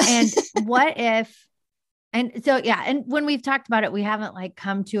a lot. And what if, and so, yeah. And when we've talked about it, we haven't like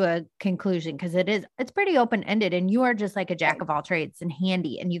come to a conclusion, because it's pretty open-ended, and you are just like a jack of all trades and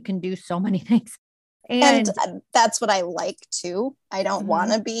handy, and you can do so many things. And that's what I like too. I don't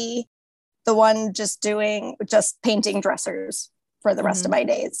want to be the one just painting dressers for the rest of my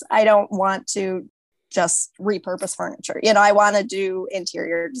days. I don't want to just repurpose furniture. I want to do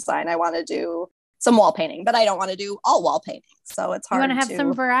interior design. I want to do some wall painting, but I don't want to do all wall painting. So it's hard. You want to have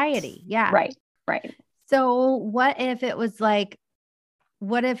some variety. Yeah. Right. So what if it was like,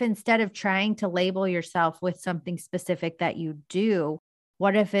 what if instead of trying to label yourself with something specific that you do,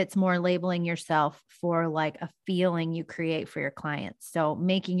 what if it's more labeling yourself for like a feeling you create for your clients? So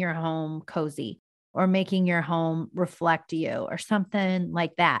making your home cozy, or making your home reflect you, or something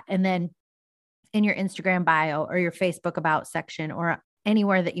like that. And then in your Instagram bio or your Facebook about section, or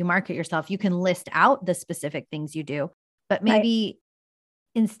anywhere that you market yourself, you can list out the specific things you do. But maybe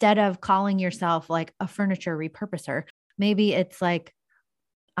instead of calling yourself like a furniture repurposer, maybe it's like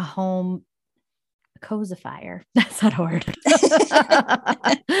a home cozifier. That's not a word.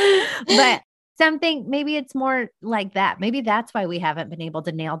 But something, maybe it's more like that. Maybe that's why we haven't been able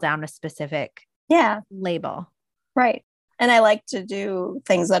to nail down a specific label. Right. And I like to do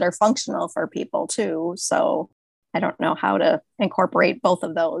things that are functional for people too. So I don't know how to incorporate both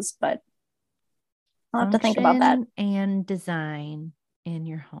of those, but I'll have to think about that. And design in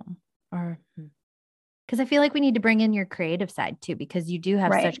your home, or because I feel like we need to bring in your creative side too, because you do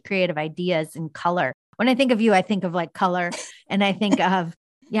have such creative ideas and color. When I think of you, I think of like color, and I think of,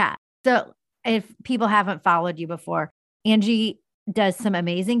 So if people haven't followed you before, Angie does some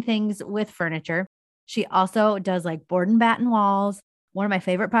amazing things with furniture. She also does like board and batten walls. One of my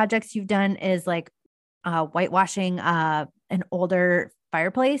favorite projects you've done is like whitewashing an older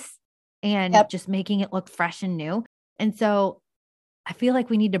fireplace and just making it look fresh and new. And so I feel like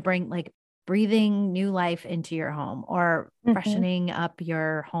we need to bring like breathing new life into your home, or freshening up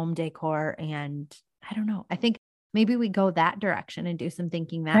your home decor. And I don't know, I think maybe we go that direction and do some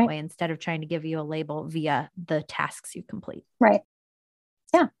thinking that way, instead of trying to give you a label via the tasks you complete. Right.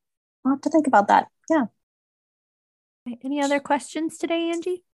 Yeah. I'll have to think about that. Yeah. Any other questions today,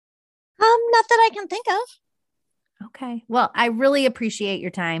 Angie? Not that I can think of. Okay. Well, I really appreciate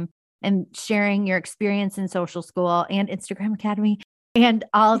your time and sharing your experience in Social School and Instagram Academy and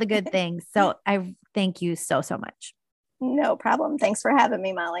all the good things. So I thank you so, so much. No problem. Thanks for having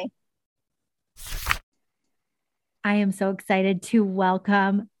me, Molly. I am so excited to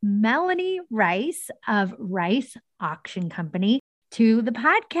welcome Melanie Rice of Rice Auction Company to the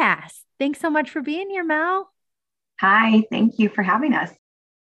podcast. Thanks so much for being here, Mel. Hi, thank you for having us.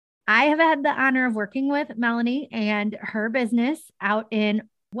 I have had the honor of working with Melanie and her business out in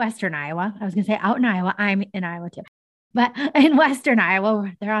Western Iowa. I was going to say out in Iowa. I'm in Iowa too, but in Western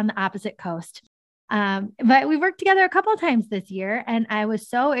Iowa, they're on the opposite coast. But we worked together a couple of times this year, and I was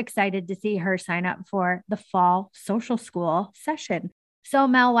so excited to see her sign up for the fall social school session. So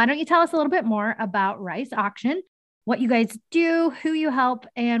Mel, why don't you tell us a little bit more about Rice Auction, what you guys do, who you help,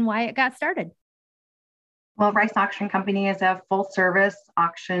 and why it got started? Well, Rice Auction Company is a full service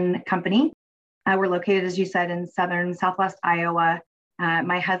auction company. We're located, as you said, in southern southwest Iowa.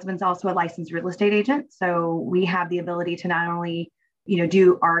 My husband's also a licensed real estate agent. So we have the ability to not only,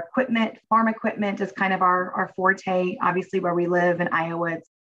 do our equipment, farm equipment is kind of our forte. Obviously, where we live in Iowa, it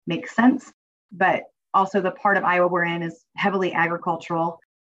makes sense. But also the part of Iowa we're in is heavily agricultural.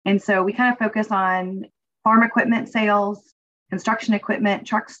 And so we kind of focus on farm equipment sales, construction equipment,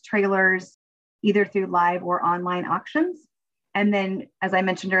 trucks, trailers, either through live or online auctions. And then, as I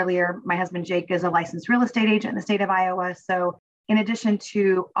mentioned earlier, my husband Jake is a licensed real estate agent in the state of Iowa. So in addition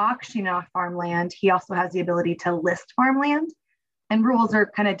to auctioning off farmland, he also has the ability to list farmland. And rules are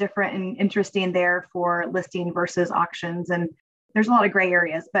kind of different and interesting there for listing versus auctions. And there's a lot of gray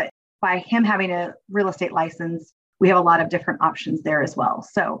areas, but by him having a real estate license, we have a lot of different options there as well.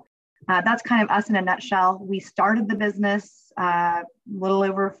 So that's kind of us in a nutshell. We started the business a little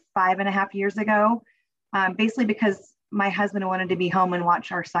over 5.5 years ago, basically because my husband wanted to be home and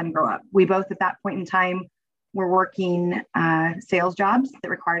watch our son grow up. We both at that point in time were working sales jobs that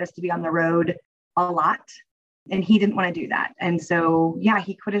required us to be on the road a lot. And he didn't want to do that. And so,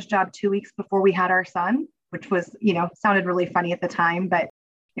 he quit his job 2 weeks before we had our son, which was, sounded really funny at the time, but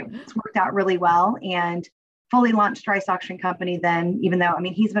it's worked out really well, and fully launched Rice Auction Company then, even though,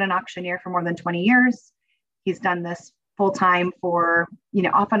 he's been an auctioneer for more than 20 years. He's done this full time for,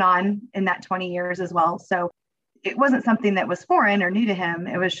 off and on in that 20 years as well. So it wasn't something that was foreign or new to him.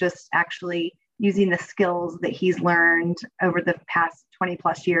 It was just actually using the skills that he's learned over the past 20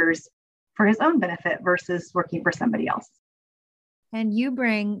 plus years for his own benefit versus working for somebody else. And you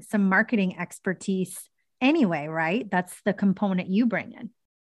bring some marketing expertise anyway, right? That's the component you bring in.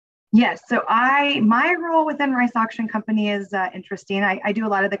 Yes. So my role within Rice Auction Company is interesting. I do a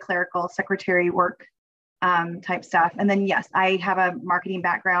lot of the clerical secretary work type stuff. And then, yes, I have a marketing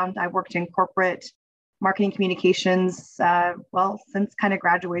background. I worked in corporate marketing communications, since kind of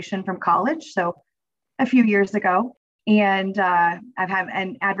graduation from college. So a few years ago. And I've had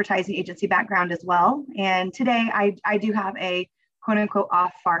an advertising agency background as well. And today I do have a quote unquote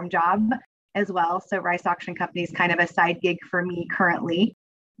off farm job as well. So Rice Auction Company is kind of a side gig for me currently,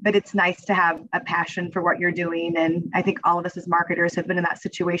 but it's nice to have a passion for what you're doing. And I think all of us as marketers have been in that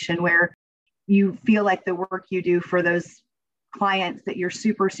situation where you feel like the work you do for those clients that you're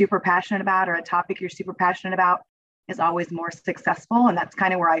super, super passionate about, or a topic you're super passionate about, is always more successful. And that's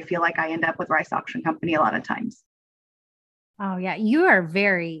kind of where I feel like I end up with Rice Auction Company a lot of times. Oh yeah. You are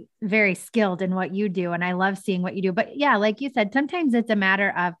very, very skilled in what you do. And I love seeing what you do, but yeah, like you said, sometimes it's a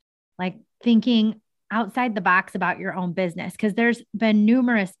matter of like thinking outside the box about your own business. Cause there's been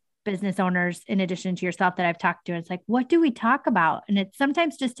numerous business owners in addition to yourself that I've talked to. And it's like, what do we talk about? And it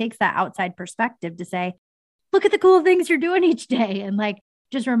sometimes just takes that outside perspective to say, look at the cool things you're doing each day. And like,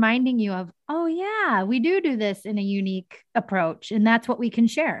 just reminding you of, oh yeah, we do this in a unique approach. And that's what we can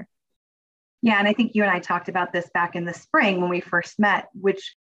share. Yeah. And I think you and I talked about this back in the spring when we first met,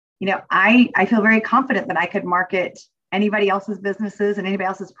 which, I feel very confident that I could market anybody else's businesses and anybody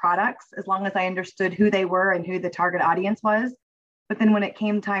else's products as long as I understood who they were and who the target audience was. But then when it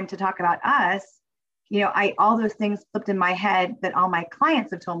came time to talk about us, all those things flipped in my head that all my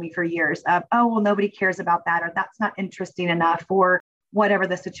clients have told me for years of, oh, well, nobody cares about that, or that's not interesting enough, or whatever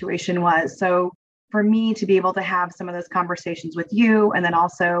the situation was. So for me to be able to have some of those conversations with you, and then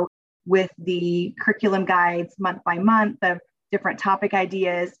also with the curriculum guides month by month of different topic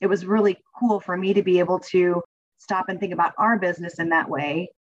ideas, it was really cool for me to be able to stop and think about our business in that way,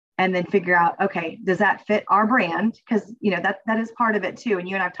 and then figure out, okay, does that fit our brand? Because, that is part of it too. And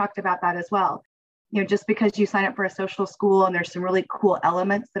you and I've talked about that as well. Just because you sign up for a social school and there's some really cool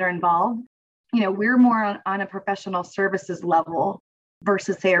elements that are involved, we're more on a professional services level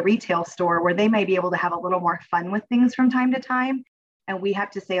versus say a retail store where they may be able to have a little more fun with things from time to time. And we have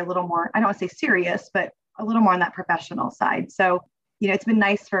to say a little more, I don't want to say serious, but a little more on that professional side. So, it's been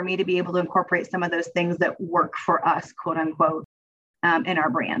nice for me to be able to incorporate some of those things that work for us, quote unquote, in our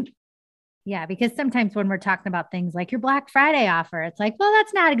brand. Yeah, because sometimes when we're talking about things like your Black Friday offer, it's like, well,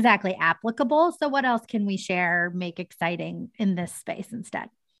 that's not exactly applicable. So what else can we share, make exciting in this space instead?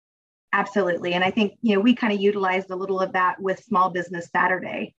 Absolutely. And I think, we kind of utilized a little of that with Small Business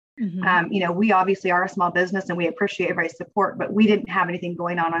Saturday. Mm-hmm. We obviously are a small business and we appreciate everybody's support, but we didn't have anything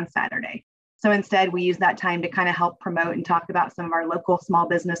going on Saturday. So instead, we used that time to kind of help promote and talk about some of our local small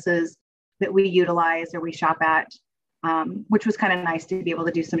businesses that we utilize or we shop at, which was kind of nice to be able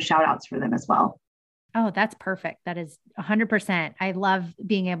to do some shout outs for them as well. Oh, that's perfect. That is 100%. I love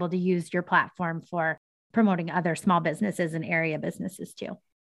being able to use your platform for promoting other small businesses and area businesses too.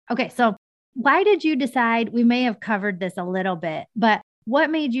 Okay. So why did you decide, we may have covered this a little bit, but what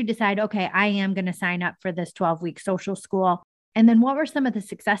made you decide, okay, I am going to sign up for this 12-week social school? And then what were some of the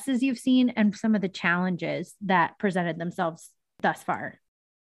successes you've seen and some of the challenges that presented themselves thus far?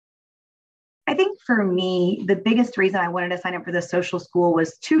 I think for me, the biggest reason I wanted to sign up for the social school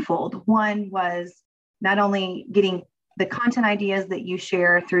was twofold. One was not only getting the content ideas that you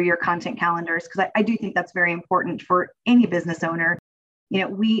share through your content calendars, because I do think that's very important for any business owner.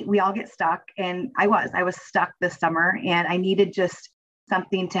 We all get stuck, and I was stuck this summer, and I needed just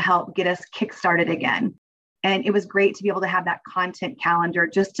something to help get us kickstarted again. And it was great to be able to have that content calendar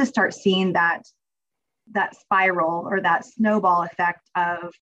just to start seeing that spiral or that snowball effect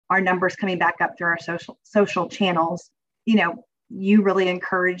of our numbers coming back up through our social channels. You really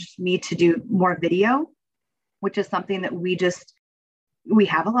encouraged me to do more video, which is something that we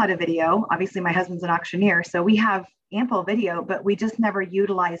have a lot of video. Obviously, my husband's an auctioneer, so we have ample video, but we just never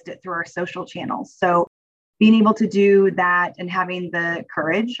utilized it through our social channels. So being able to do that and having the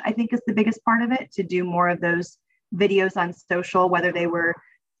courage, I think, is the biggest part of it, to do more of those videos on social, whether they were,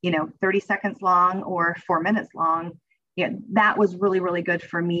 30 seconds long or 4 minutes long. That was really, really good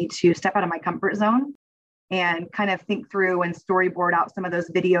for me to step out of my comfort zone and kind of think through and storyboard out some of those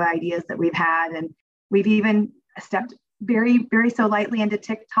video ideas that we've had. And we've even stepped very, very so lightly into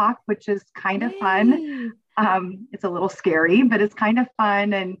TikTok, which is kind of fun. It's a little scary, but it's kind of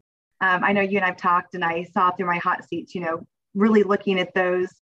fun. And I know you and I've talked, and I saw through my hot seats, really looking at those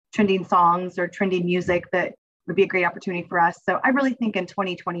trending songs or trending music that would be a great opportunity for us. So I really think in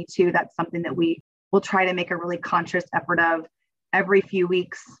 2022, that's something that we will try to make a really conscious effort of every few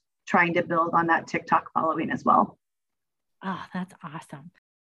weeks, trying to build on that TikTok following as well. Oh, that's awesome.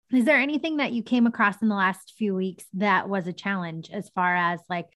 Is there anything that you came across in the last few weeks that was a challenge, as far as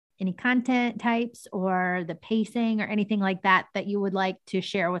like any content types or the pacing or anything like that you would like to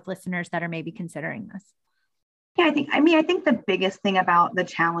share with listeners that are maybe considering this? Yeah, I think the biggest thing about the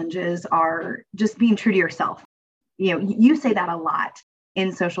challenges are just being true to yourself. You say that a lot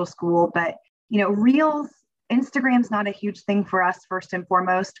in social school, but Reels, Instagram's not a huge thing for us. First and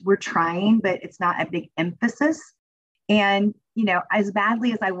foremost, we're trying, but it's not a big emphasis. And, as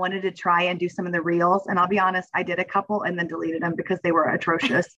badly as I wanted to try and do some of the Reels, and I'll be honest, I did a couple and then deleted them because they were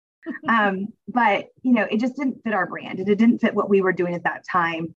atrocious. But, it just didn't fit our brand. It didn't fit what we were doing at that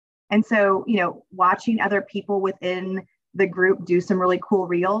time. And so, watching other people within the group do some really cool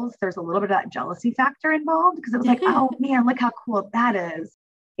Reels, there's a little bit of that jealousy factor involved, because it was like, oh man, look how cool that is.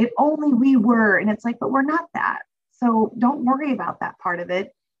 If only we were. And it's like, but we're not that. So don't worry about that part of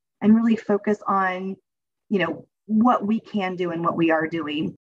it, and really focus on, what we can do and what we are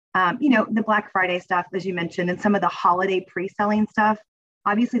doing. The Black Friday stuff, as you mentioned, and some of the holiday pre-selling stuff,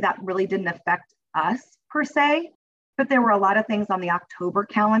 obviously that really didn't affect us per se, but there were a lot of things on the October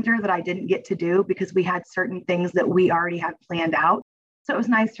calendar that I didn't get to do because we had certain things that we already had planned out. So it was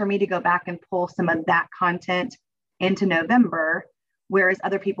nice for me to go back and pull some of that content into November, whereas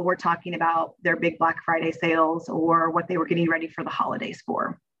other people were talking about their big Black Friday sales or what they were getting ready for the holidays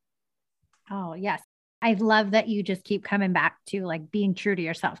for. Oh, yes. I love that you just keep coming back to like being true to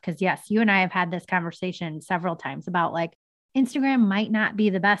yourself. Because yes, you and I have had this conversation several times about like Instagram might not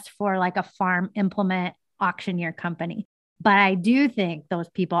be the best for like a farm implement auctioneer company, but I do think those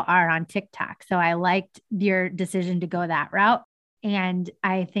people are on TikTok. So I liked your decision to go that route. And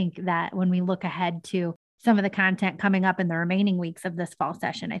I think that when we look ahead to some of the content coming up in the remaining weeks of this fall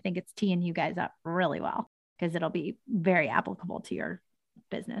session, I think it's teeing you guys up really well, because it'll be very applicable to your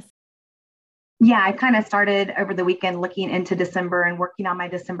business. Yeah, I kind of started over the weekend looking into December and working on my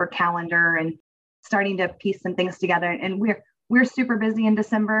December calendar and starting to piece some things together. And we're super busy in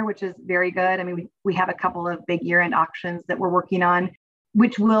December, which is very good. I mean, we have a couple of big year-end auctions that we're working on,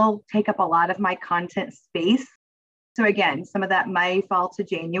 which will take up a lot of my content space. So again, some of that may fall to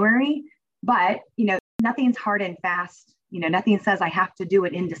January, but nothing's hard and fast. Nothing says I have to do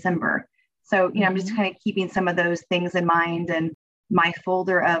it in December. So, I'm just kind of keeping some of those things in mind, and my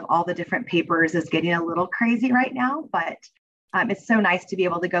folder of all the different papers is getting a little crazy right now, but it's so nice to be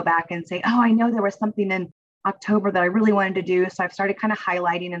able to go back and say, oh, I know there was something in October that I really wanted to do. So I've started kind of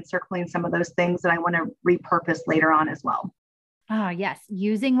highlighting and circling some of those things that I want to repurpose later on as well. Oh, yes.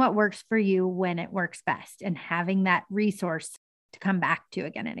 Using what works for you when it works best and having that resource to come back to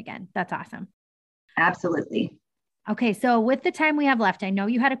again and again. That's awesome. Absolutely. Okay. So with the time we have left, I know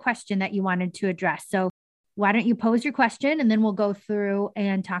you had a question that you wanted to address. So why don't you pose your question, and then we'll go through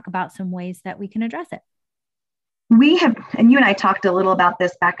and talk about some ways that we can address it. We have, and you and I talked a little about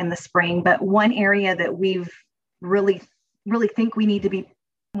this back in the spring, but one area that we've really think we need to be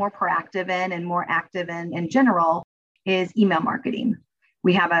more proactive in and more active in general is email marketing.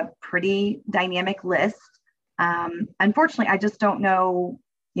 We have a pretty dynamic list. Unfortunately, I just don't know,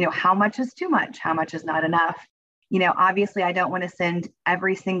 how much is too much, how much is not enough. Obviously I don't want to send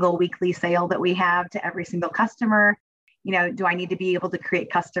every single weekly sale that we have to every single customer. Do I need to be able to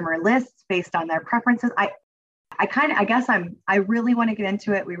create customer lists based on their preferences? I really want to get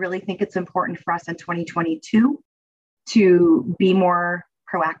into it. We really think it's important for us in 2022 to be more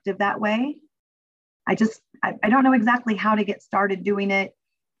proactive that way. I don't know exactly how to get started doing it.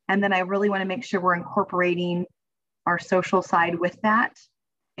 And then I really want to make sure we're incorporating our social side with that.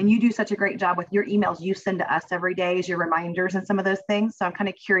 And you do such a great job with your emails you send to us every day as your reminders and some of those things. So I'm kind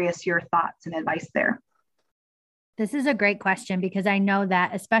of curious your thoughts and advice there. This is a great question because I know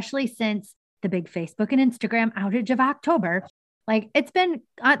that especially since the big Facebook and Instagram outage of October, like it's been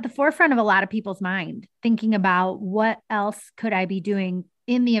at the forefront of a lot of people's mind, thinking about what else could I be doing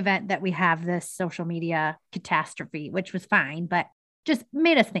in the event that we have this social media catastrophe, which was fine, but just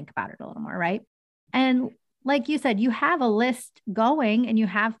made us think about it a little more, right? And like you said, you have a list going and you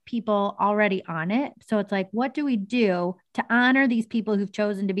have people already on it. So it's like, what do we do to honor these people who've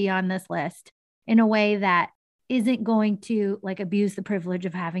chosen to be on this list in a way that isn't going to like abuse the privilege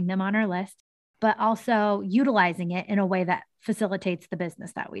of having them on our list, but also utilizing it in a way that facilitates the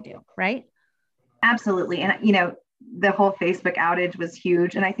business that we do, right? Absolutely. And, the whole Facebook outage was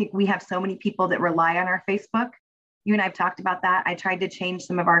huge. And I think we have so many people that rely on our Facebook. You and I have talked about that. I tried to change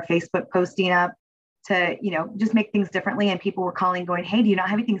some of our Facebook posting up to, just make things differently. And people were calling going, hey, do you not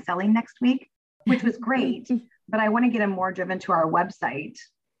have anything selling next week? Which was great. But I want to get them more driven to our website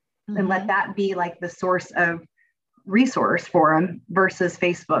and let that be like the source of resource for them versus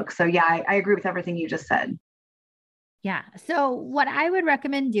Facebook. So yeah, I agree with everything you just said. Yeah. So what I would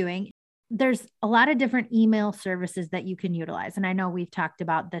recommend doing, there's a lot of different email services that you can utilize. And I know we've talked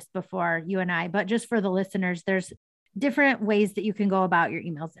about this before, you and I, but just for the listeners, there's different ways that you can go about your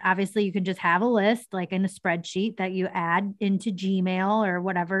emails. Obviously, you can just have a list like in a spreadsheet that you add into Gmail or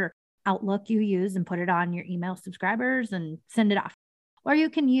whatever Outlook you use and put it on your email subscribers and send it off. Or you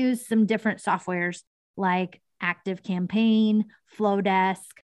can use some different softwares like ActiveCampaign, Flowdesk,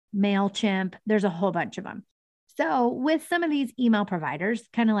 MailChimp. There's a whole bunch of them. So with some of these email providers,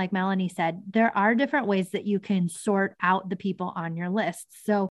 kind of like Melanie said, there are different ways that you can sort out the people on your list.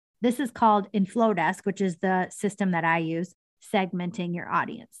 So this is called in Flowdesk, which is the system that I use, segmenting your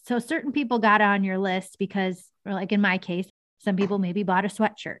audience. So certain people got on your list because, or like in my case, some people maybe bought a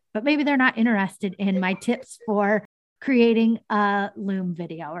sweatshirt, but maybe they're not interested in my tips for creating a Loom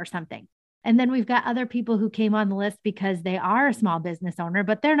video or something. And then we've got other people who came on the list because they are a small business owner,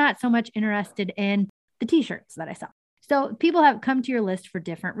 but they're not so much interested in the t-shirts that I sell. So people have come to your list for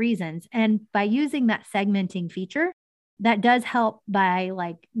different reasons. And by using that segmenting feature, that does help by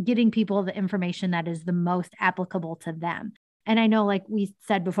like getting people the information that is the most applicable to them. And I know, like we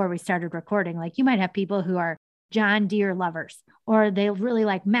said before we started recording, like you might have people who are John Deere lovers, or they really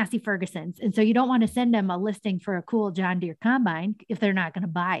like Massey Ferguson's. And so you don't want to send them a listing for a cool John Deere combine if they're not going to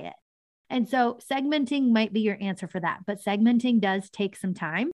buy it. And so segmenting might be your answer for that. But segmenting does take some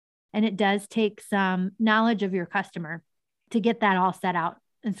time and it does take some knowledge of your customer to get that all set out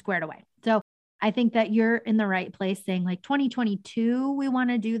and squared away. So I think that you're in the right place saying like 2022, we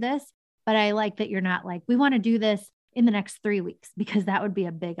want to do this, but I like that you're not like, we want to do this in the next 3 weeks, because that would be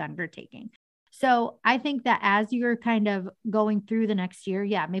a big undertaking. So I think that as you're kind of going through the next year,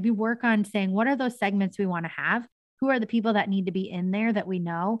 yeah, maybe work on saying, what are those segments we want to have? Who are the people that need to be in there that we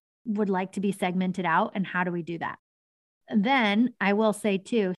know would like to be segmented out? And how do we do that? Then I will say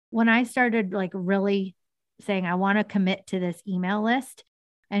too, when I started like really saying, I want to commit to this email list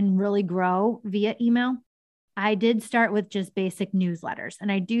and really grow via email, I did start with just basic newsletters.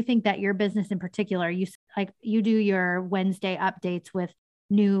 And I do think that your business in particular, you do your Wednesday updates with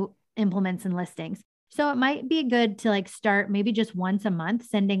new implements and listings. So it might be good to like start maybe just once a month,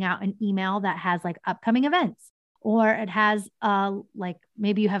 sending out an email that has like upcoming events, or it has like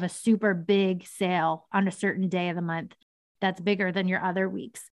maybe you have a super big sale on a certain day of the month that's bigger than your other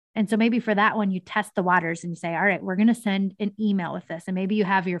weeks. And so maybe for that one, you test the waters and you say, all right, we're going to send an email with this. And maybe you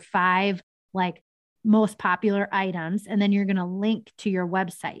have your 5 like most popular items, and then you're going to link to your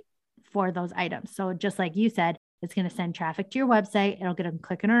website for those items. So just like you said, it's going to send traffic to your website. It'll get them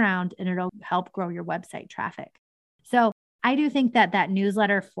clicking around and it'll help grow your website traffic. So I do think that that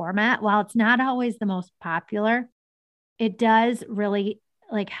newsletter format, while it's not always the most popular, it does really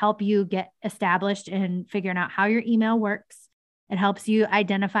like help you get established in figuring out how your email works. It helps you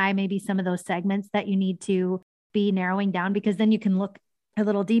identify maybe some of those segments that you need to be narrowing down, because then you can look a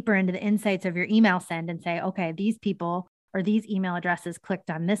little deeper into the insights of your email send and say, okay, these people or these email addresses clicked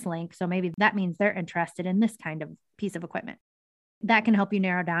on this link. So maybe that means they're interested in this kind of piece of equipment. That can help you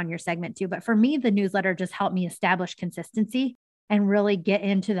narrow down your segment too. But for me, the newsletter just helped me establish consistency and really get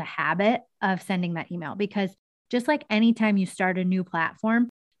into the habit of sending that email, because just like anytime you start a new platform,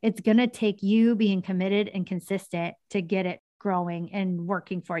 it's going to take you being committed and consistent to get it growing and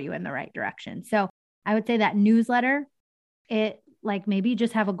working for you in the right direction. So I would say that newsletter, it like maybe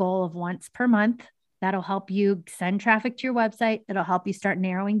just have a goal of once per month. That'll help you send traffic to your website. It'll help you start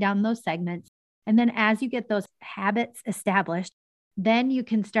narrowing down those segments. And then as you get those habits established, then you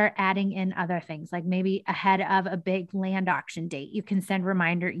can start adding in other things, like maybe ahead of a big land auction date, you can send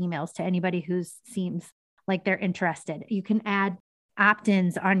reminder emails to anybody who seems like they're interested. You can add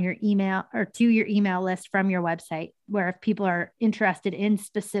opt-ins on your email or to your email list from your website, where if people are interested in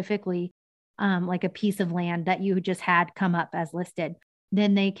specifically like a piece of land that you just had come up as listed,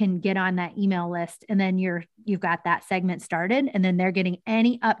 then they can get on that email list, and then you've got that segment started, and then they're getting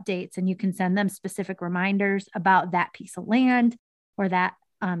any updates, and you can send them specific reminders about that piece of land or that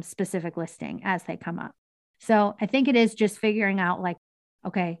specific listing as they come up. So I think it is just figuring out like,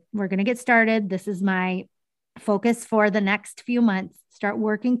 okay, we're going to get started. This is my focus for the next few months. Start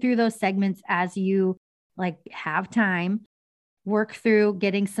working through those segments as you like have time. Work through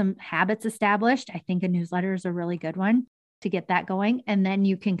getting some habits established. I think a newsletter is a really good one to get that going. And then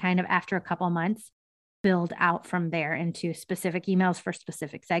you can kind of, after a couple of months, build out from there into specific emails for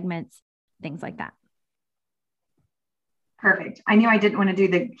specific segments, things like that. Perfect. I knew I didn't want to do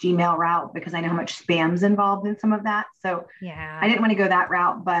the Gmail route because I know how much spam's involved in some of that. So yeah, I didn't want to go that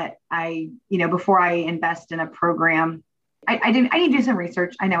route, but before I invest in a program, I need to do some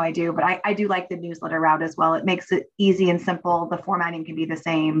research. I know I do, but I do like the newsletter route as well. It makes it easy and simple. The formatting can be the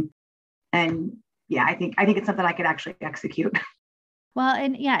same. And yeah, I think it's something I could actually execute. Well,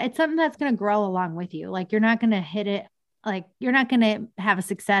 and yeah, it's something that's going to grow along with you. Like you're not going to hit it. Like you're not going to have a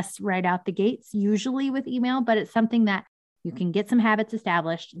success right out the gates, usually with email, but it's something that you can get some habits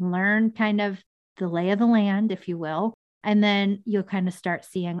established, learn kind of the lay of the land, if you will. And then you'll kind of start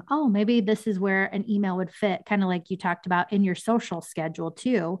seeing, oh, maybe this is where an email would fit, kind of like you talked about in your social schedule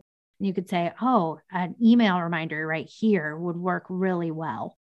too. And you could say, oh, an email reminder right here would work really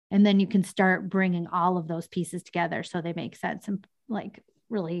well. And then you can start bringing all of those pieces together so they make sense and like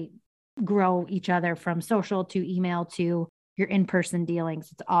really grow each other from social to email to your in-person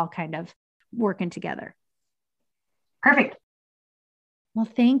dealings. It's all kind of working together. Perfect. Well,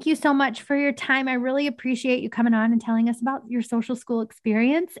 thank you so much for your time. I really appreciate you coming on and telling us about your social school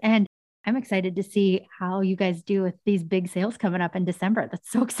experience. And I'm excited to see how you guys do with these big sales coming up in December. That's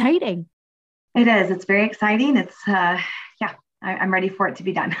so exciting. It is. It's very exciting. It's, I'm ready for it to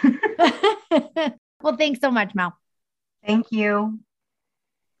be done. Well, thanks so much, Mel. Thank you.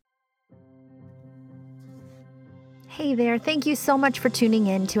 Hey there. Thank you so much for tuning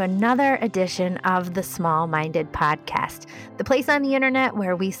in to another edition of the Small Minded Podcast, the place on the internet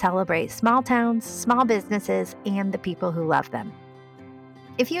where we celebrate small towns, small businesses, and the people who love them.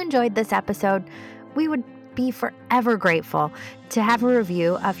 If you enjoyed this episode, we would be forever grateful to have a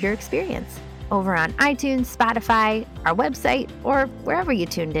review of your experience over on iTunes, Spotify, our website, or wherever you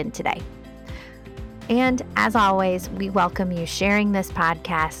tuned in today. And as always, we welcome you sharing this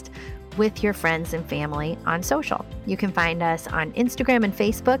podcast with your friends and family on social. You can find us on Instagram and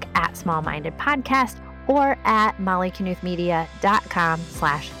Facebook at Small Minded Podcast or at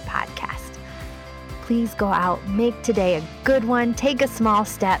mollyknuthmedia.com/podcast. Please go out, make today a good one, take a small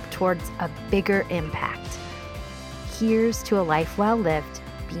step towards a bigger impact. Here's to a life well lived,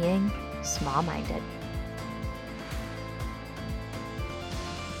 being small-minded.